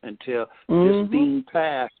until this thing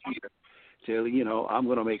passes here. Till, I'm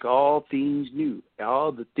going to make all things new.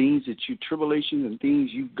 All the things that tribulations and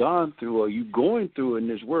things you've gone through or you're going through in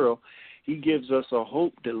this world, He gives us a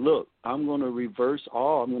hope that, look, I'm going to reverse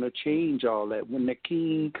all. I'm going to change all that. When the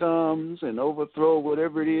King comes and overthrow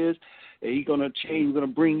whatever it is, He's going to change. He's going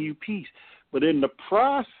to bring you peace. But in the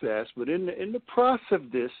process,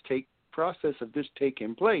 process of this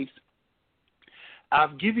taking place,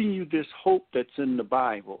 I've given you this hope that's in the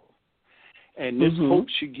Bible, and this hope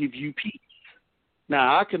should give you peace.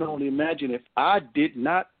 Now, I can only imagine if I did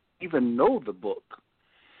not even know the book,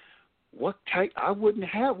 what type I wouldn't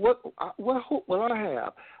have. What hope will I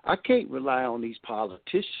have? I can't rely on these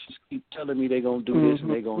politicians keep telling me they're going to do this and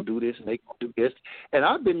they're going to do this and they're going to do this. And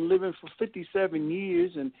I've been living for 57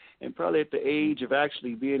 years and probably at the age of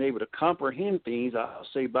actually being able to comprehend things, I'll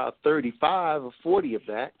say about 35 or 40 of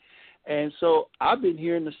that. And so I've been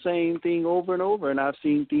hearing the same thing over and over, and I've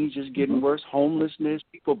seen things just getting worse, homelessness,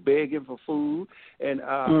 people begging for food, and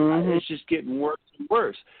it's just getting worse and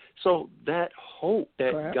worse. So that hope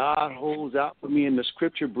that God holds out for me in the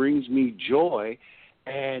Scripture brings me joy,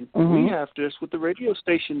 and we have to, that's what the radio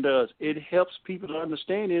station does. It helps people to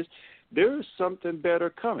understand is there is something better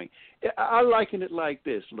coming. I liken it like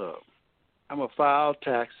this, look. I'm going to file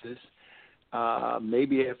taxes.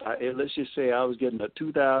 Maybe let's just say I was getting a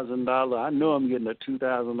 $2,000. I know I'm getting a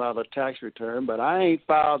 $2,000 tax return, but I ain't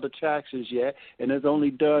filed the taxes yet, and it's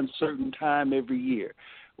only done certain time every year.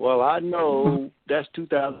 Well, I know that's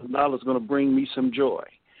 $2,000 going to bring me some joy.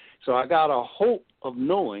 So I got a hope of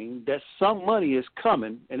knowing that some money is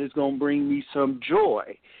coming, and it's going to bring me some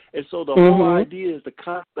joy. And so the whole idea is the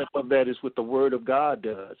concept of that is what the Word of God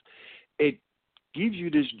does. It gives you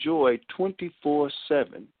this joy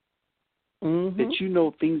 24/7. That you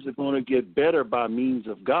know things are going to get better by means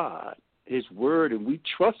of God, His Word, and we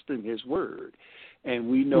trust in His Word. And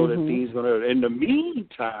we know that things are going to, in the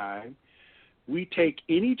meantime, we take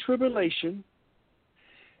any tribulation,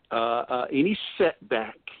 any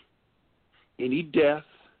setback, any death,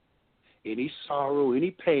 any sorrow, any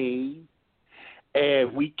pain,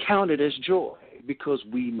 and we count it as joy because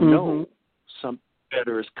we know something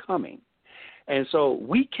better is coming. And so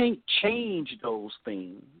we can't change those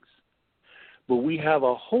things. But we have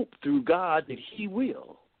a hope through God that He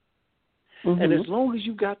will. And as long as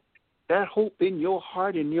you got that hope in your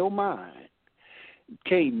heart and your mind,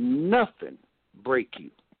 can't nothing break you.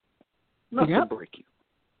 Nothing break you.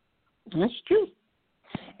 That's true.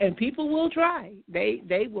 And people will try.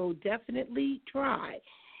 They will definitely try.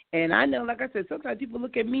 And I know, like I said, sometimes people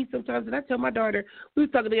look at me sometimes, and I tell my daughter, we were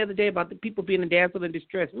talking the other day about the people being in damsel in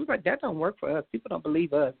distress. We were like, that don't work for us. People don't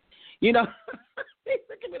believe us. You know, they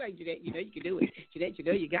look at me like, Jeanette, you know you can do it. Jeanette, you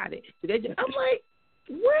know you got it. Jeanette, I'm like,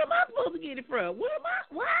 where am I supposed to get it from?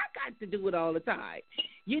 Why I got to do it all the time?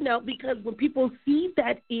 You know, because when people see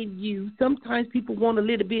that in you, sometimes people want a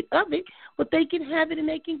little bit of it, but they can have it and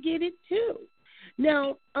they can get it too.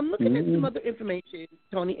 Now, I'm looking at some other information,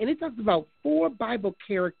 Tony, and it talks about 4 Bible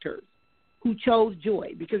characters who chose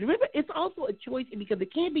joy. Because remember, it's also a choice because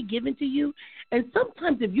it can't be given to you. And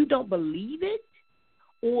sometimes if you don't believe it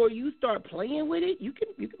or you start playing with it, you can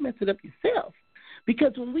mess it up yourself.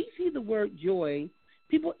 Because when we see the word joy,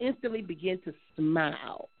 people instantly begin to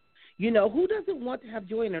smile. You know, who doesn't want to have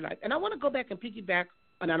joy in their life? And I want to go back and piggyback,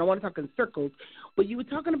 and I don't want to talk in circles, but you were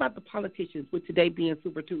talking about the politicians, with today being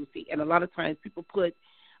Super Tuesday, and a lot of times people put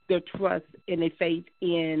their trust and their faith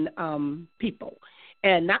in people.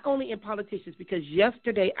 And not only in politicians, because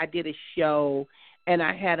yesterday I did a show, and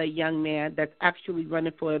I had a young man that's actually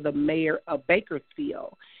running for the mayor of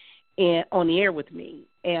Bakersfield and on the air with me.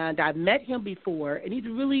 And I've met him before, and he's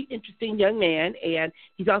a really interesting young man, and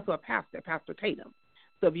he's also a pastor, Pastor Tatum.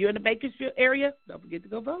 So if you're in the Bakersfield area, don't forget to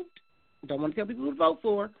go vote. Don't want to tell people who to vote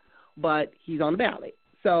for, but he's on the ballot.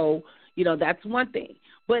 So, you know, that's one thing.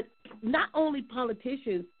 But not only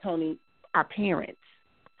politicians, Tony, our parents.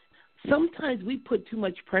 Sometimes we put too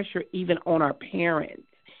much pressure even on our parents,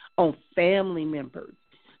 on family members,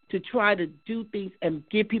 to try to do things and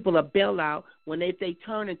give people a bailout when if they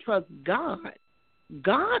turn and trust God.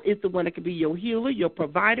 God is the one that can be your healer, your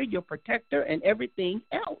provider, your protector, and everything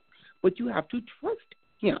else. but you have to trust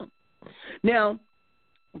him. Now,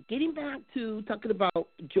 getting back to talking about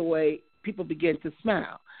joy, people begin to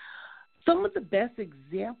smile. Some of the best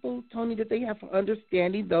examples, Tony, that they have for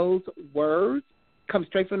understanding those words come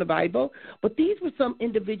straight from the Bible, but these were some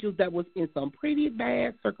individuals that was in some pretty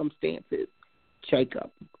bad circumstances. Jacob,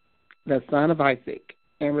 the son of Isaac,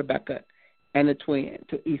 and Rebekah, and the twin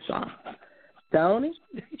to Esau. Tony,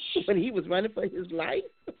 when he was running for his life,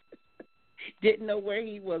 didn't know where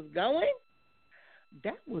he was going,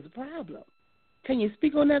 that was a problem. Can you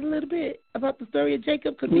speak on that a little bit about the story of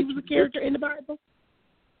Jacob, because he was a character in the Bible?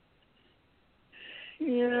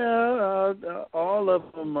 Yeah, all of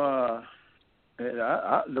them.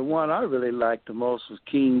 The one I really liked the most was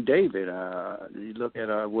King David. You look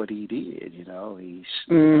at what he did. You know,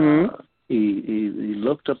 he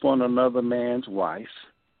looked upon another man's wife.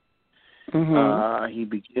 He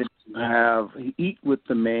began to eat with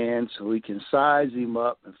the man so he can size him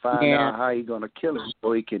up and find out how he's going to kill him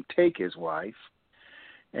so he can take his wife.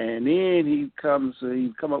 And then he come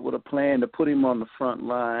up with a plan to put him on the front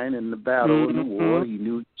line in the battle in the war. He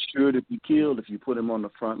knew sure to be killed if you put him on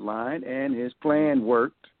the front line, and his plan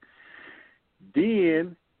worked.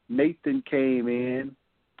 Then Nathan came in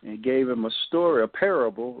and gave him a story, a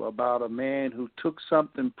parable about a man who took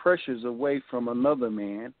something precious away from another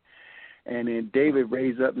man. And then David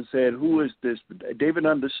raised up and said, "Who is this?" David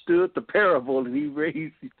understood the parable, and he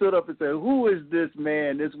stood up and said, "Who is this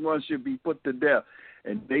man? This one should be put to death."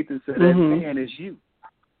 And Nathan said, "That man is you."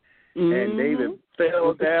 And David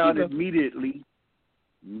fell down immediately.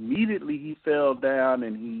 Immediately he fell down,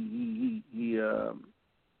 and he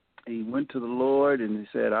went to the Lord, and he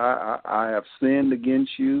said, I have sinned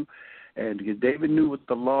against you. And because David knew what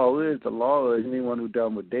the law is anyone who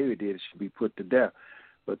done what David did should be put to death.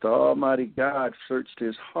 But the Almighty God searched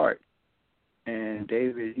his heart, and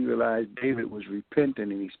he realized David was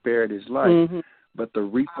repentant, and he spared his life. But the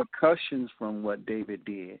repercussions from what David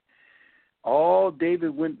did,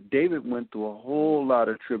 David went through a whole lot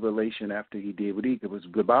of tribulation after he did what he did. Because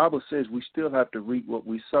the Bible says we still have to reap what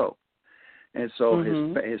we sow. And so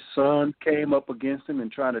his son came up against him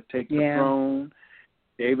and tried to take the throne.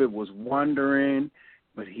 David was wondering,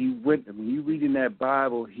 but when you read in that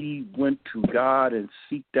Bible, he went to God and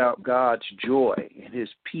seeked out God's joy and his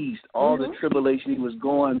peace, all the tribulation he was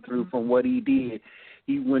going through from what he did.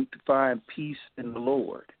 He went to find peace in the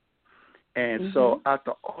Lord. And so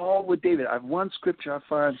after all with David, one scripture I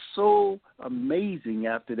find so amazing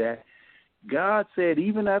after that. God said,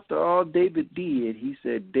 even after all David did, he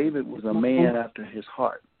said David was a man after his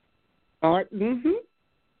heart. That's true.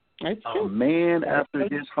 A man after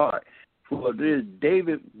his heart. For this,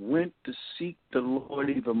 David went to seek the Lord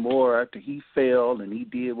even more after he failed and he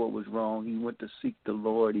did what was wrong. He went to seek the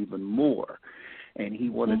Lord even more. And he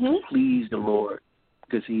wanted to please the Lord.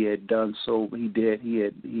 Because he had done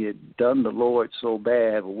he had done the Lord so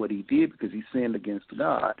bad with what he did because he sinned against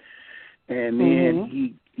God. And then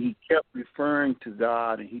he kept referring to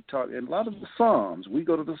God, and he talked in a lot of the Psalms. We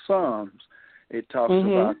go to the Psalms. It talks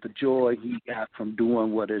about the joy he got from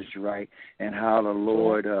doing what is right and how the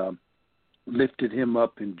Lord lifted him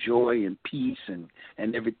up in joy and peace and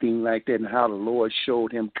everything like that, and how the Lord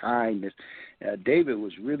showed him kindness. David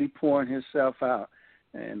was really pouring himself out.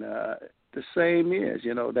 And the same is,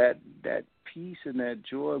 that peace and that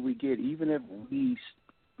joy we get, even if we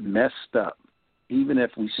messed up, even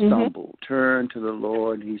if we stumble, turn to the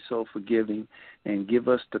Lord, and he's so forgiving, and give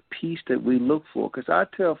us the peace that we look for. Because I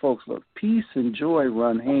tell folks, look, peace and joy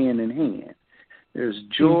run hand in hand. There's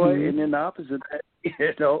joy, and then the opposite,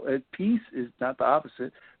 peace is not the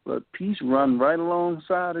opposite, but peace run right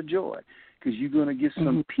alongside of joy, because you're going to get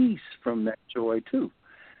some peace from that joy too.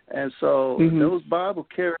 And so those Bible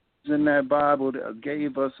characters in that Bible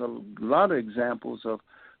gave us a lot of examples of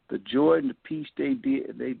the joy and the peace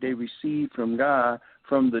they received from God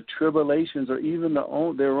from the tribulations or even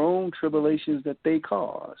their own tribulations that they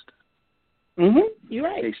caused. You're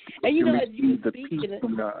right. They and as you were the peace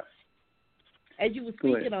from God. As you were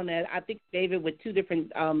speaking on that, I think David with two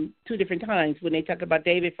different times when they talk about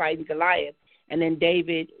David fighting Goliath, and then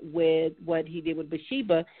David with what he did with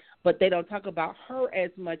Bathsheba. But they don't talk about her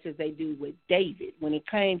as much as they do with David when it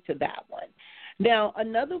came to that one. Now,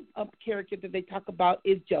 another character that they talk about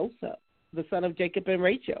is Joseph, the son of Jacob and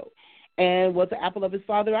Rachel, and was the apple of his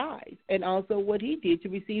father's eyes, and also what he did to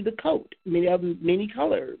receive the coat, many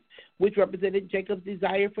colors, which represented Jacob's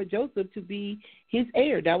desire for Joseph to be his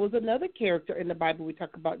heir. That was another character in the Bible we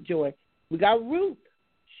talk about joy. We got Ruth.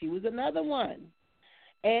 She was another one.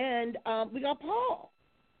 And we got Paul,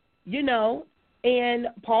 And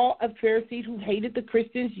Paul, a Pharisee who hated the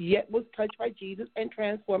Christians, yet was touched by Jesus and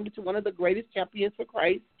transformed into one of the greatest champions for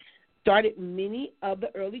Christ started many of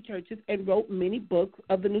the early churches, and wrote many books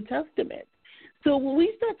of the New Testament. So when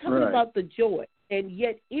we start talking about the joy, and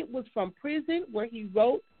yet it was from prison where he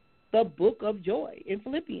wrote the book of joy in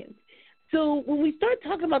Philippians. So when we start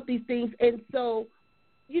talking about these things, and so,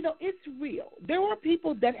 you know, it's real. There are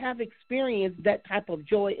people that have experienced that type of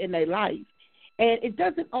joy in their life, and it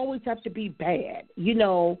doesn't always have to be bad. You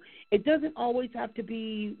know, it doesn't always have to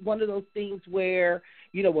be one of those things where,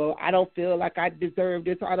 you know, well, I don't feel like I deserve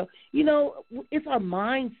this, or I don't, you know, it's our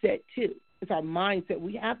mindset too. It's our mindset.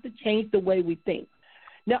 We have to change the way we think.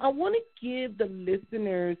 Now, I want to give the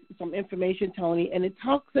listeners some information, Tony, and it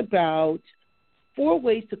talks about 4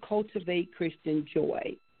 ways to cultivate Christian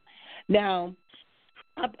joy. Now,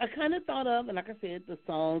 I kind of thought of, and like I said, the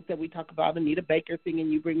songs that we talk about, Anita Baker singing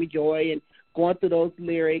You Bring Me Joy and going through those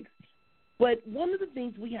lyrics. But one of the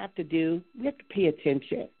things we have to do, we have to pay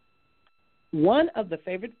attention. One of the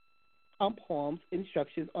favorite poems,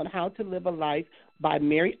 Instructions on How to Live a Life by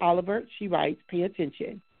Mary Oliver, she writes, pay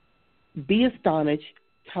attention. Be astonished,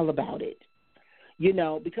 tell about it. You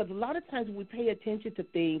know, because a lot of times when we pay attention to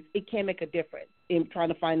things, it can make a difference in trying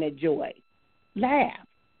to find that joy. Laugh.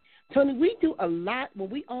 Tony, we do a lot, when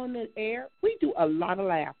we on the air, we do a lot of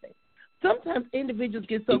laughing. Sometimes individuals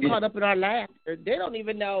get so caught up in our laughter, they don't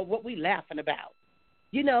even know what we're laughing about.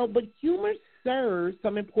 You know, but humor serves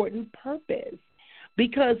some important purpose,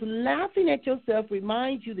 because laughing at yourself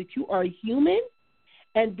reminds you that you are human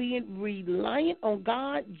and being reliant on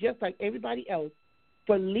God just like everybody else.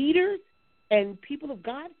 For leaders and people of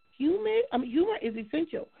God, humor is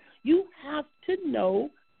essential. You have to know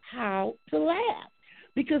how to laugh,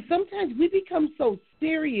 because sometimes we become so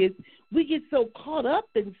serious, we get so caught up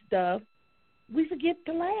in stuff, we forget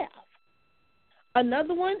to laugh.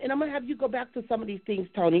 Another one, and I'm going to have you go back to some of these things,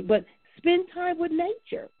 Tony, but spend time with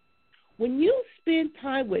nature. When you spend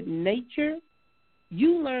time with nature,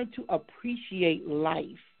 you learn to appreciate life.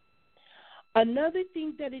 Another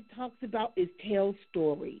thing that it talks about is tell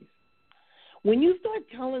stories. When you start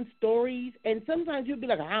telling stories, and sometimes you'll be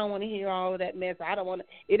like, I don't want to hear all of that mess. I don't want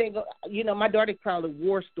to, it ain't go, you know, my daughter called it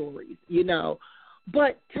war stories, you know.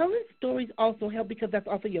 But telling stories also help, because that's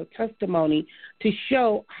also your testimony to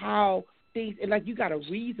show how things, and like you got a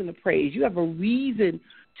reason to praise. You have a reason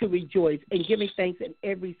to rejoice and giving thanks in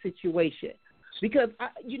every situation. Because,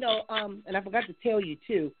 and I forgot to tell you,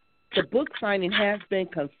 too, the book signing has been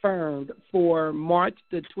confirmed for March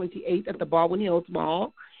the 28th at the Baldwin Hills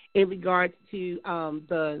Mall in regards to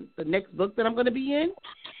the next book that I'm going to be in.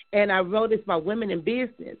 And I wrote it's about women in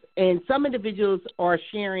business. And some individuals are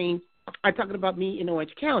talking about me in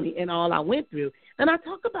Orange County and all I went through. And I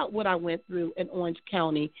talk about what I went through in Orange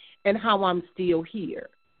County and how I'm still here.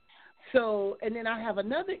 So, and then I have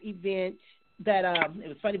another event that it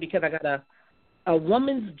was funny because I got a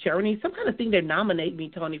woman's journey, some kind of thing that nominate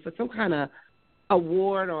me, Tony, for some kind of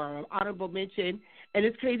award or an honorable mention. And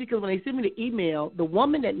it's crazy because when they sent me the email, the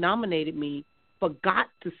woman that nominated me forgot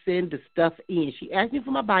to send the stuff in. She asked me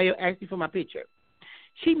for my bio, asked me for my picture.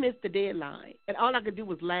 She missed the deadline. And all I could do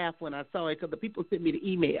was laugh when I saw it, because the people sent me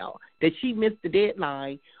the email that she missed the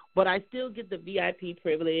deadline, but I still get the VIP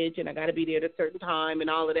privilege and I got to be there at a certain time and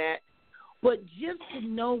all of that. But just to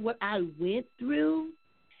know what I went through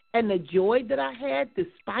and the joy that I had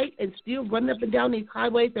despite and still running up and down these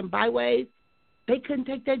highways and byways, they couldn't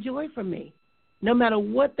take that joy from me. No matter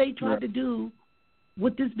what they tried to do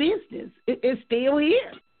with this business, it's still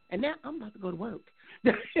here. And now I'm about to go to work.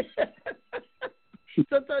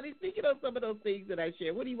 So, Tony, speaking of some of those things that I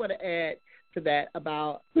shared, what do you want to add to that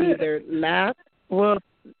about either laugh? Well,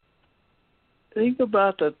 think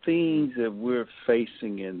about the things that we're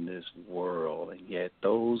facing in this world, and yet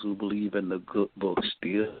those who believe in the good book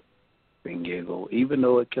still and giggle, even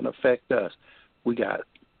though it can affect us. We got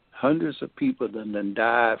hundreds of people that done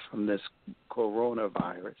died from this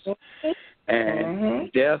coronavirus, and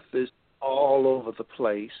death is all over the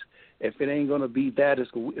place. If it ain't going to be that,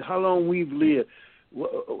 it's how long we've lived.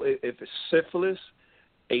 If it's syphilis,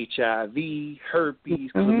 HIV, herpes,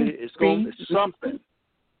 chlamydia, it's going to be something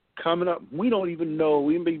coming up. We don't even know.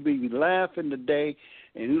 We may be laughing today,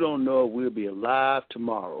 and we don't know if we'll be alive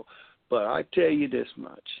tomorrow. But I tell you this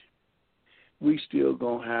much. We still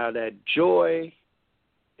going to have that joy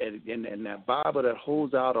and that Bible that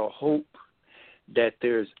holds out a hope that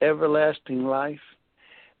there's everlasting life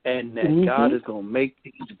and that God is going to make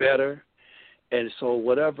things better. And so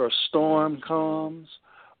whatever storm comes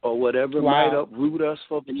or whatever might uproot us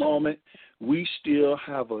for the moment, we still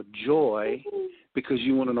have a joy, because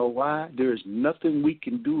you want to know why? There's nothing we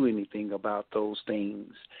can do anything about those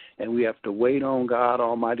things. And we have to wait on God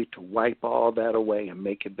Almighty to wipe all that away and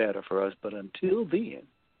make it better for us. But until then,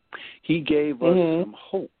 He gave us some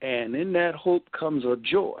hope, and in that hope comes a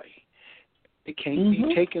joy. It can't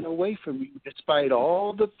be taken away from you despite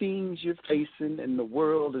all the things you're facing and the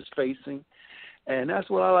world is facing. And that's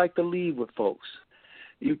what I like to leave with folks.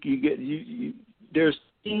 There's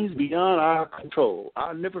things beyond our control.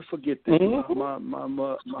 I'll never forget this. My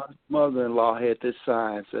mother-in-law had this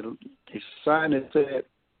sign. A sign that said,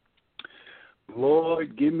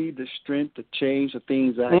 "Lord, give me the strength to change the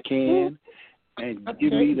things I can, and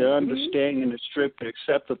give me the understanding and the strength to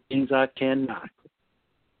accept the things I cannot."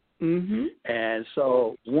 And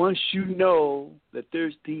so once you know that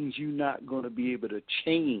there's things you're not going to be able to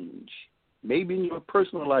change, maybe in your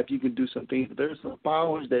personal life you can do some things, but there's some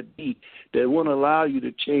powers that won't allow you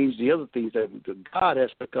to change the other things. That God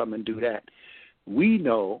has to come and do that. We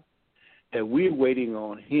know that we're waiting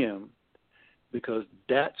on Him, because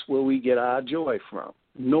that's where we get our joy from,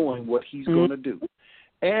 knowing what He's going to do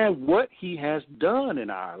and what He has done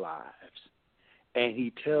in our lives. And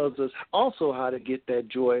He tells us also how to get that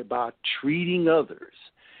joy by treating others,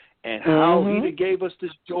 and how He gave us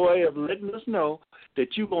this joy of letting us know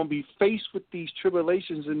that you're going to be faced with these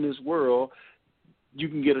tribulations in this world. You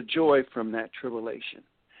can get a joy from that tribulation.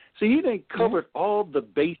 See, He done covered all the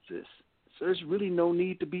bases, so there's really no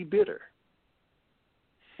need to be bitter.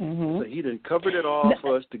 So He done covered it all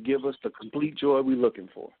for us to give us the complete joy we're looking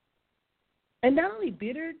for. And not only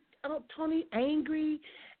bitter, Tony, angry,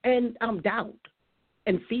 and doubt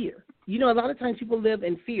and fear. You know, a lot of times people live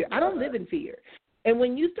in fear. I don't live in fear. And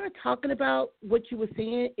when you start talking about what you were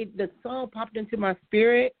saying, the song popped into my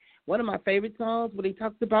spirit. One of my favorite songs, when he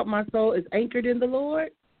talks about my soul is anchored in the Lord.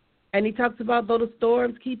 And he talks about though the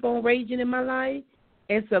storms keep on raging in my life,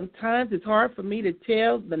 and sometimes it's hard for me to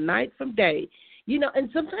tell the night from day. You know, and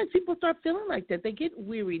sometimes people start feeling like that. They get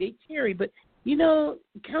weary, they teary, but, you know,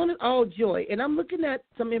 count it all joy. And I'm looking at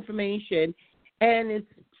some information, and it's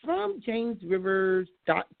from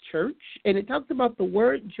jamesrivers.church, and it talks about the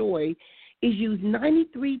word joy is used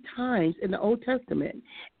 93 times in the Old Testament,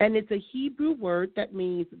 and it's a Hebrew word that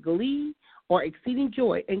means glee or exceeding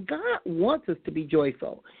joy, and God wants us to be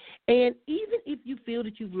joyful. And even if you feel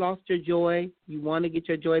that you've lost your joy, you want to get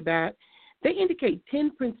your joy back, they indicate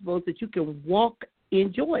 10 principles that you can walk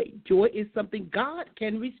in joy. Joy is something God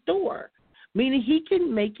can restore, meaning He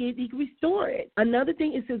can make it, He can restore it. Another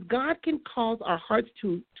thing, it says God can cause our hearts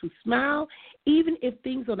to smile, even if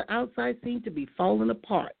things on the outside seem to be falling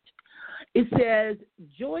apart. It says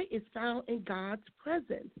joy is found in God's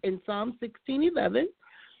presence. In Psalm 16:11,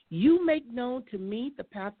 you make known to me the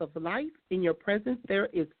path of life. In your presence there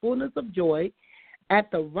is fullness of joy. At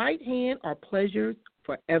the right hand are pleasures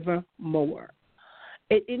forevermore.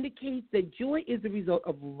 It indicates that joy is the result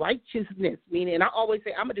of righteousness, meaning, and I always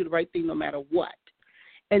say I'm going to do the right thing no matter what.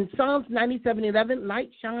 In Psalms 97:11,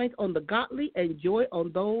 light shines on the godly and joy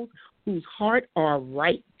on those whose heart are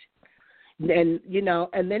right. And, you know,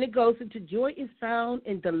 and then it goes into joy is found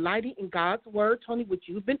in delighting in God's word, Tony, which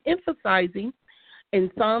you've been emphasizing. In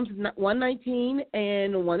Psalms 119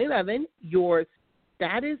 and 111, your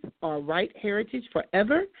status or right heritage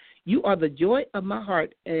forever. You are the joy of my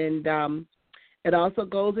heart. And it also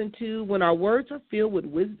goes into when our words are filled with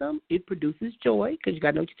wisdom, it produces joy, because you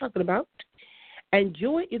got to know what you're talking about. And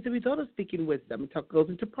joy is the result of speaking wisdom. It goes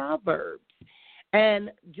into Proverbs.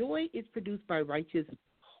 And joy is produced by righteous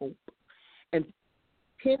hope. And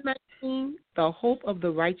 10:19, the hope of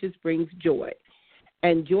the righteous brings joy.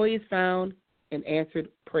 And joy is found in answered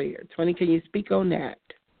prayer. Tony, can you speak on that?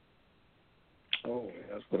 Oh,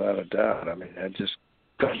 that's without a doubt. I mean, that just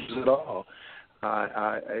covers it all.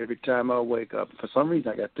 I every time I wake up, for some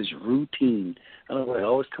reason I got this routine. I don't know, it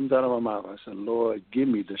always comes out of my mouth. I said, Lord, give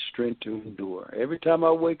me the strength to endure. Every time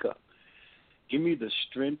I wake up, give me the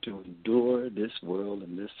strength to endure this world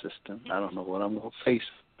and this system. I don't know what I'm going to face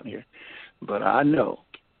here, but I know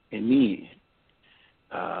in the end,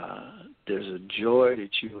 there's a joy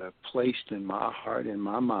that you have placed in my heart and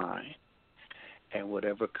my mind, and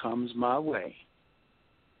whatever comes my way,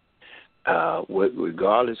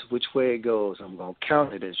 regardless of which way it goes, I'm going to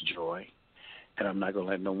count it as joy, and I'm not going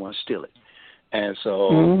to let no one steal it. And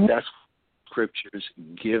so that's what Scriptures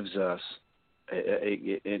gives us.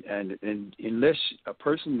 And unless a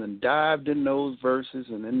person then dived in those verses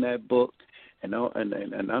and in that book and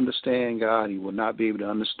understand God, he will not be able to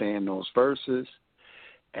understand those verses.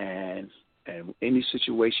 And any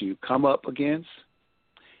situation you come up against,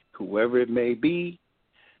 whoever it may be,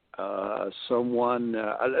 someone,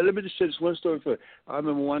 let me just say this one story for you. I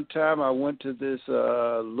remember one time I went to this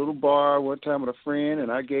little bar one time with a friend,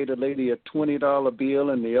 and I gave the lady a $20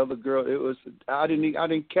 bill, and the other girl, I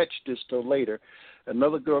didn't catch this till later.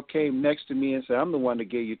 Another girl came next to me and said, I'm the one that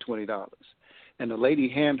gave you $20. and the lady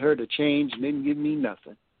handed her the change and didn't give me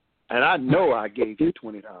nothing. And I know I gave you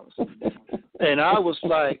 $20. And I was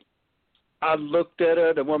like, I looked at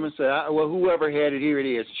her. The woman said, well, whoever had it, here it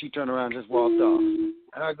is. She turned around and just walked off.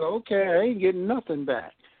 And I go, okay, I ain't getting nothing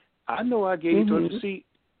back. I know I gave you to the seat.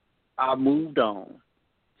 I moved on.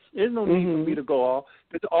 There's no need for me to go off.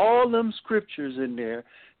 Because all them scriptures in there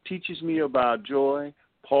teaches me about joy.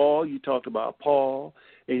 Paul, you talked about Paul.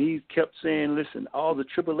 And he kept saying, listen, all the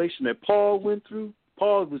tribulation that Paul went through,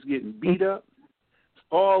 Paul was getting beat up.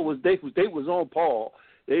 They was on Paul.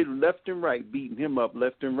 They left and right, beating him up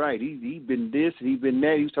left and right. He been this, he been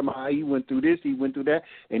that. He was talking about how he went through this, he went through that.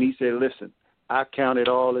 And he said, listen, I count it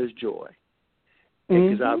all as joy.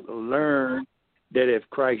 Because I've learned that if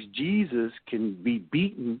Christ Jesus can be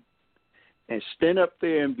beaten and stand up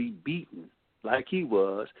there and be beaten like he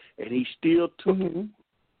was, and he still took it,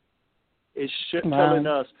 it's telling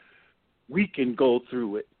us we can go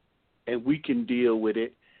through it and we can deal with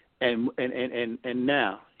it. And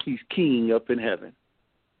now he's king up in heaven.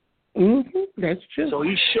 That's true. So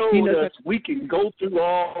he showed us we can go through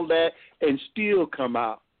all that and still come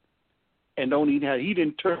out and don't even have. He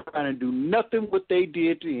didn't turn around and do nothing what they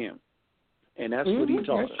did to him, and that's what he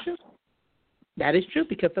taught us. True. That is true,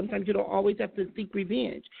 because sometimes you don't always have to seek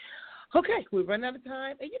revenge. Okay, we've run out of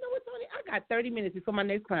time, and you know what, Tony? I got 30 minutes before my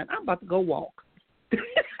next client. I'm about to go walk.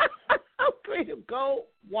 I'm going to go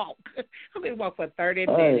walk. I'm going to walk for 30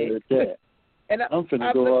 minutes. And I'm going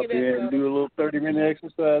to go up there and do a little 30-minute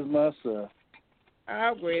exercise myself.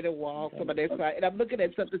 I'm ready to walk for my next client. And I'm looking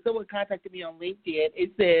at something. Someone contacted me on LinkedIn.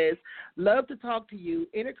 It says, love to talk to you.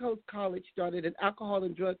 Intercoast College started an alcohol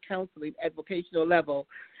and drug counseling at vocational level.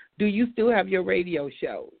 Do you still have your radio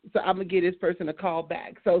show? So I'm going to give this person a call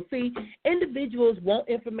back. So, see, individuals want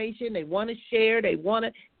information. They want to share. They want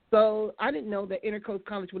to. So I didn't know that Intercoast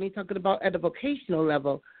College, when he's talking about at a vocational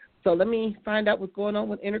level. So let me find out what's going on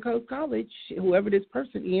with Intercoast College. Whoever this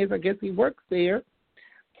person is, I guess he works there.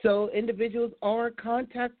 So individuals are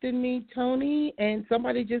contacting me, Tony, and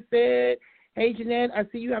somebody just said, hey, Jeanette, I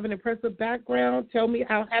see you have an impressive background. Tell me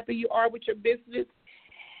how happy you are with your business,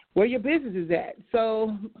 where your business is at.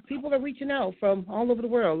 So people are reaching out from all over the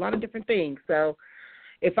world, a lot of different things. So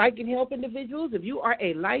if I can help individuals, if you are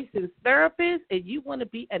a licensed therapist and you want to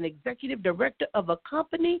be an executive director of a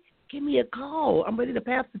company, give me a call. I'm ready to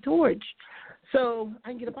pass the torch so I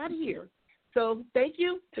can get up out of here. So thank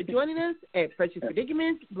you for joining us at Precious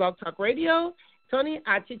Predicaments, Blog Talk Radio. Tony,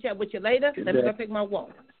 I'll chit-chat with you later. Let me go take my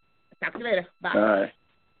walk. Talk to you later. Bye. All right.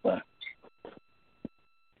 Bye.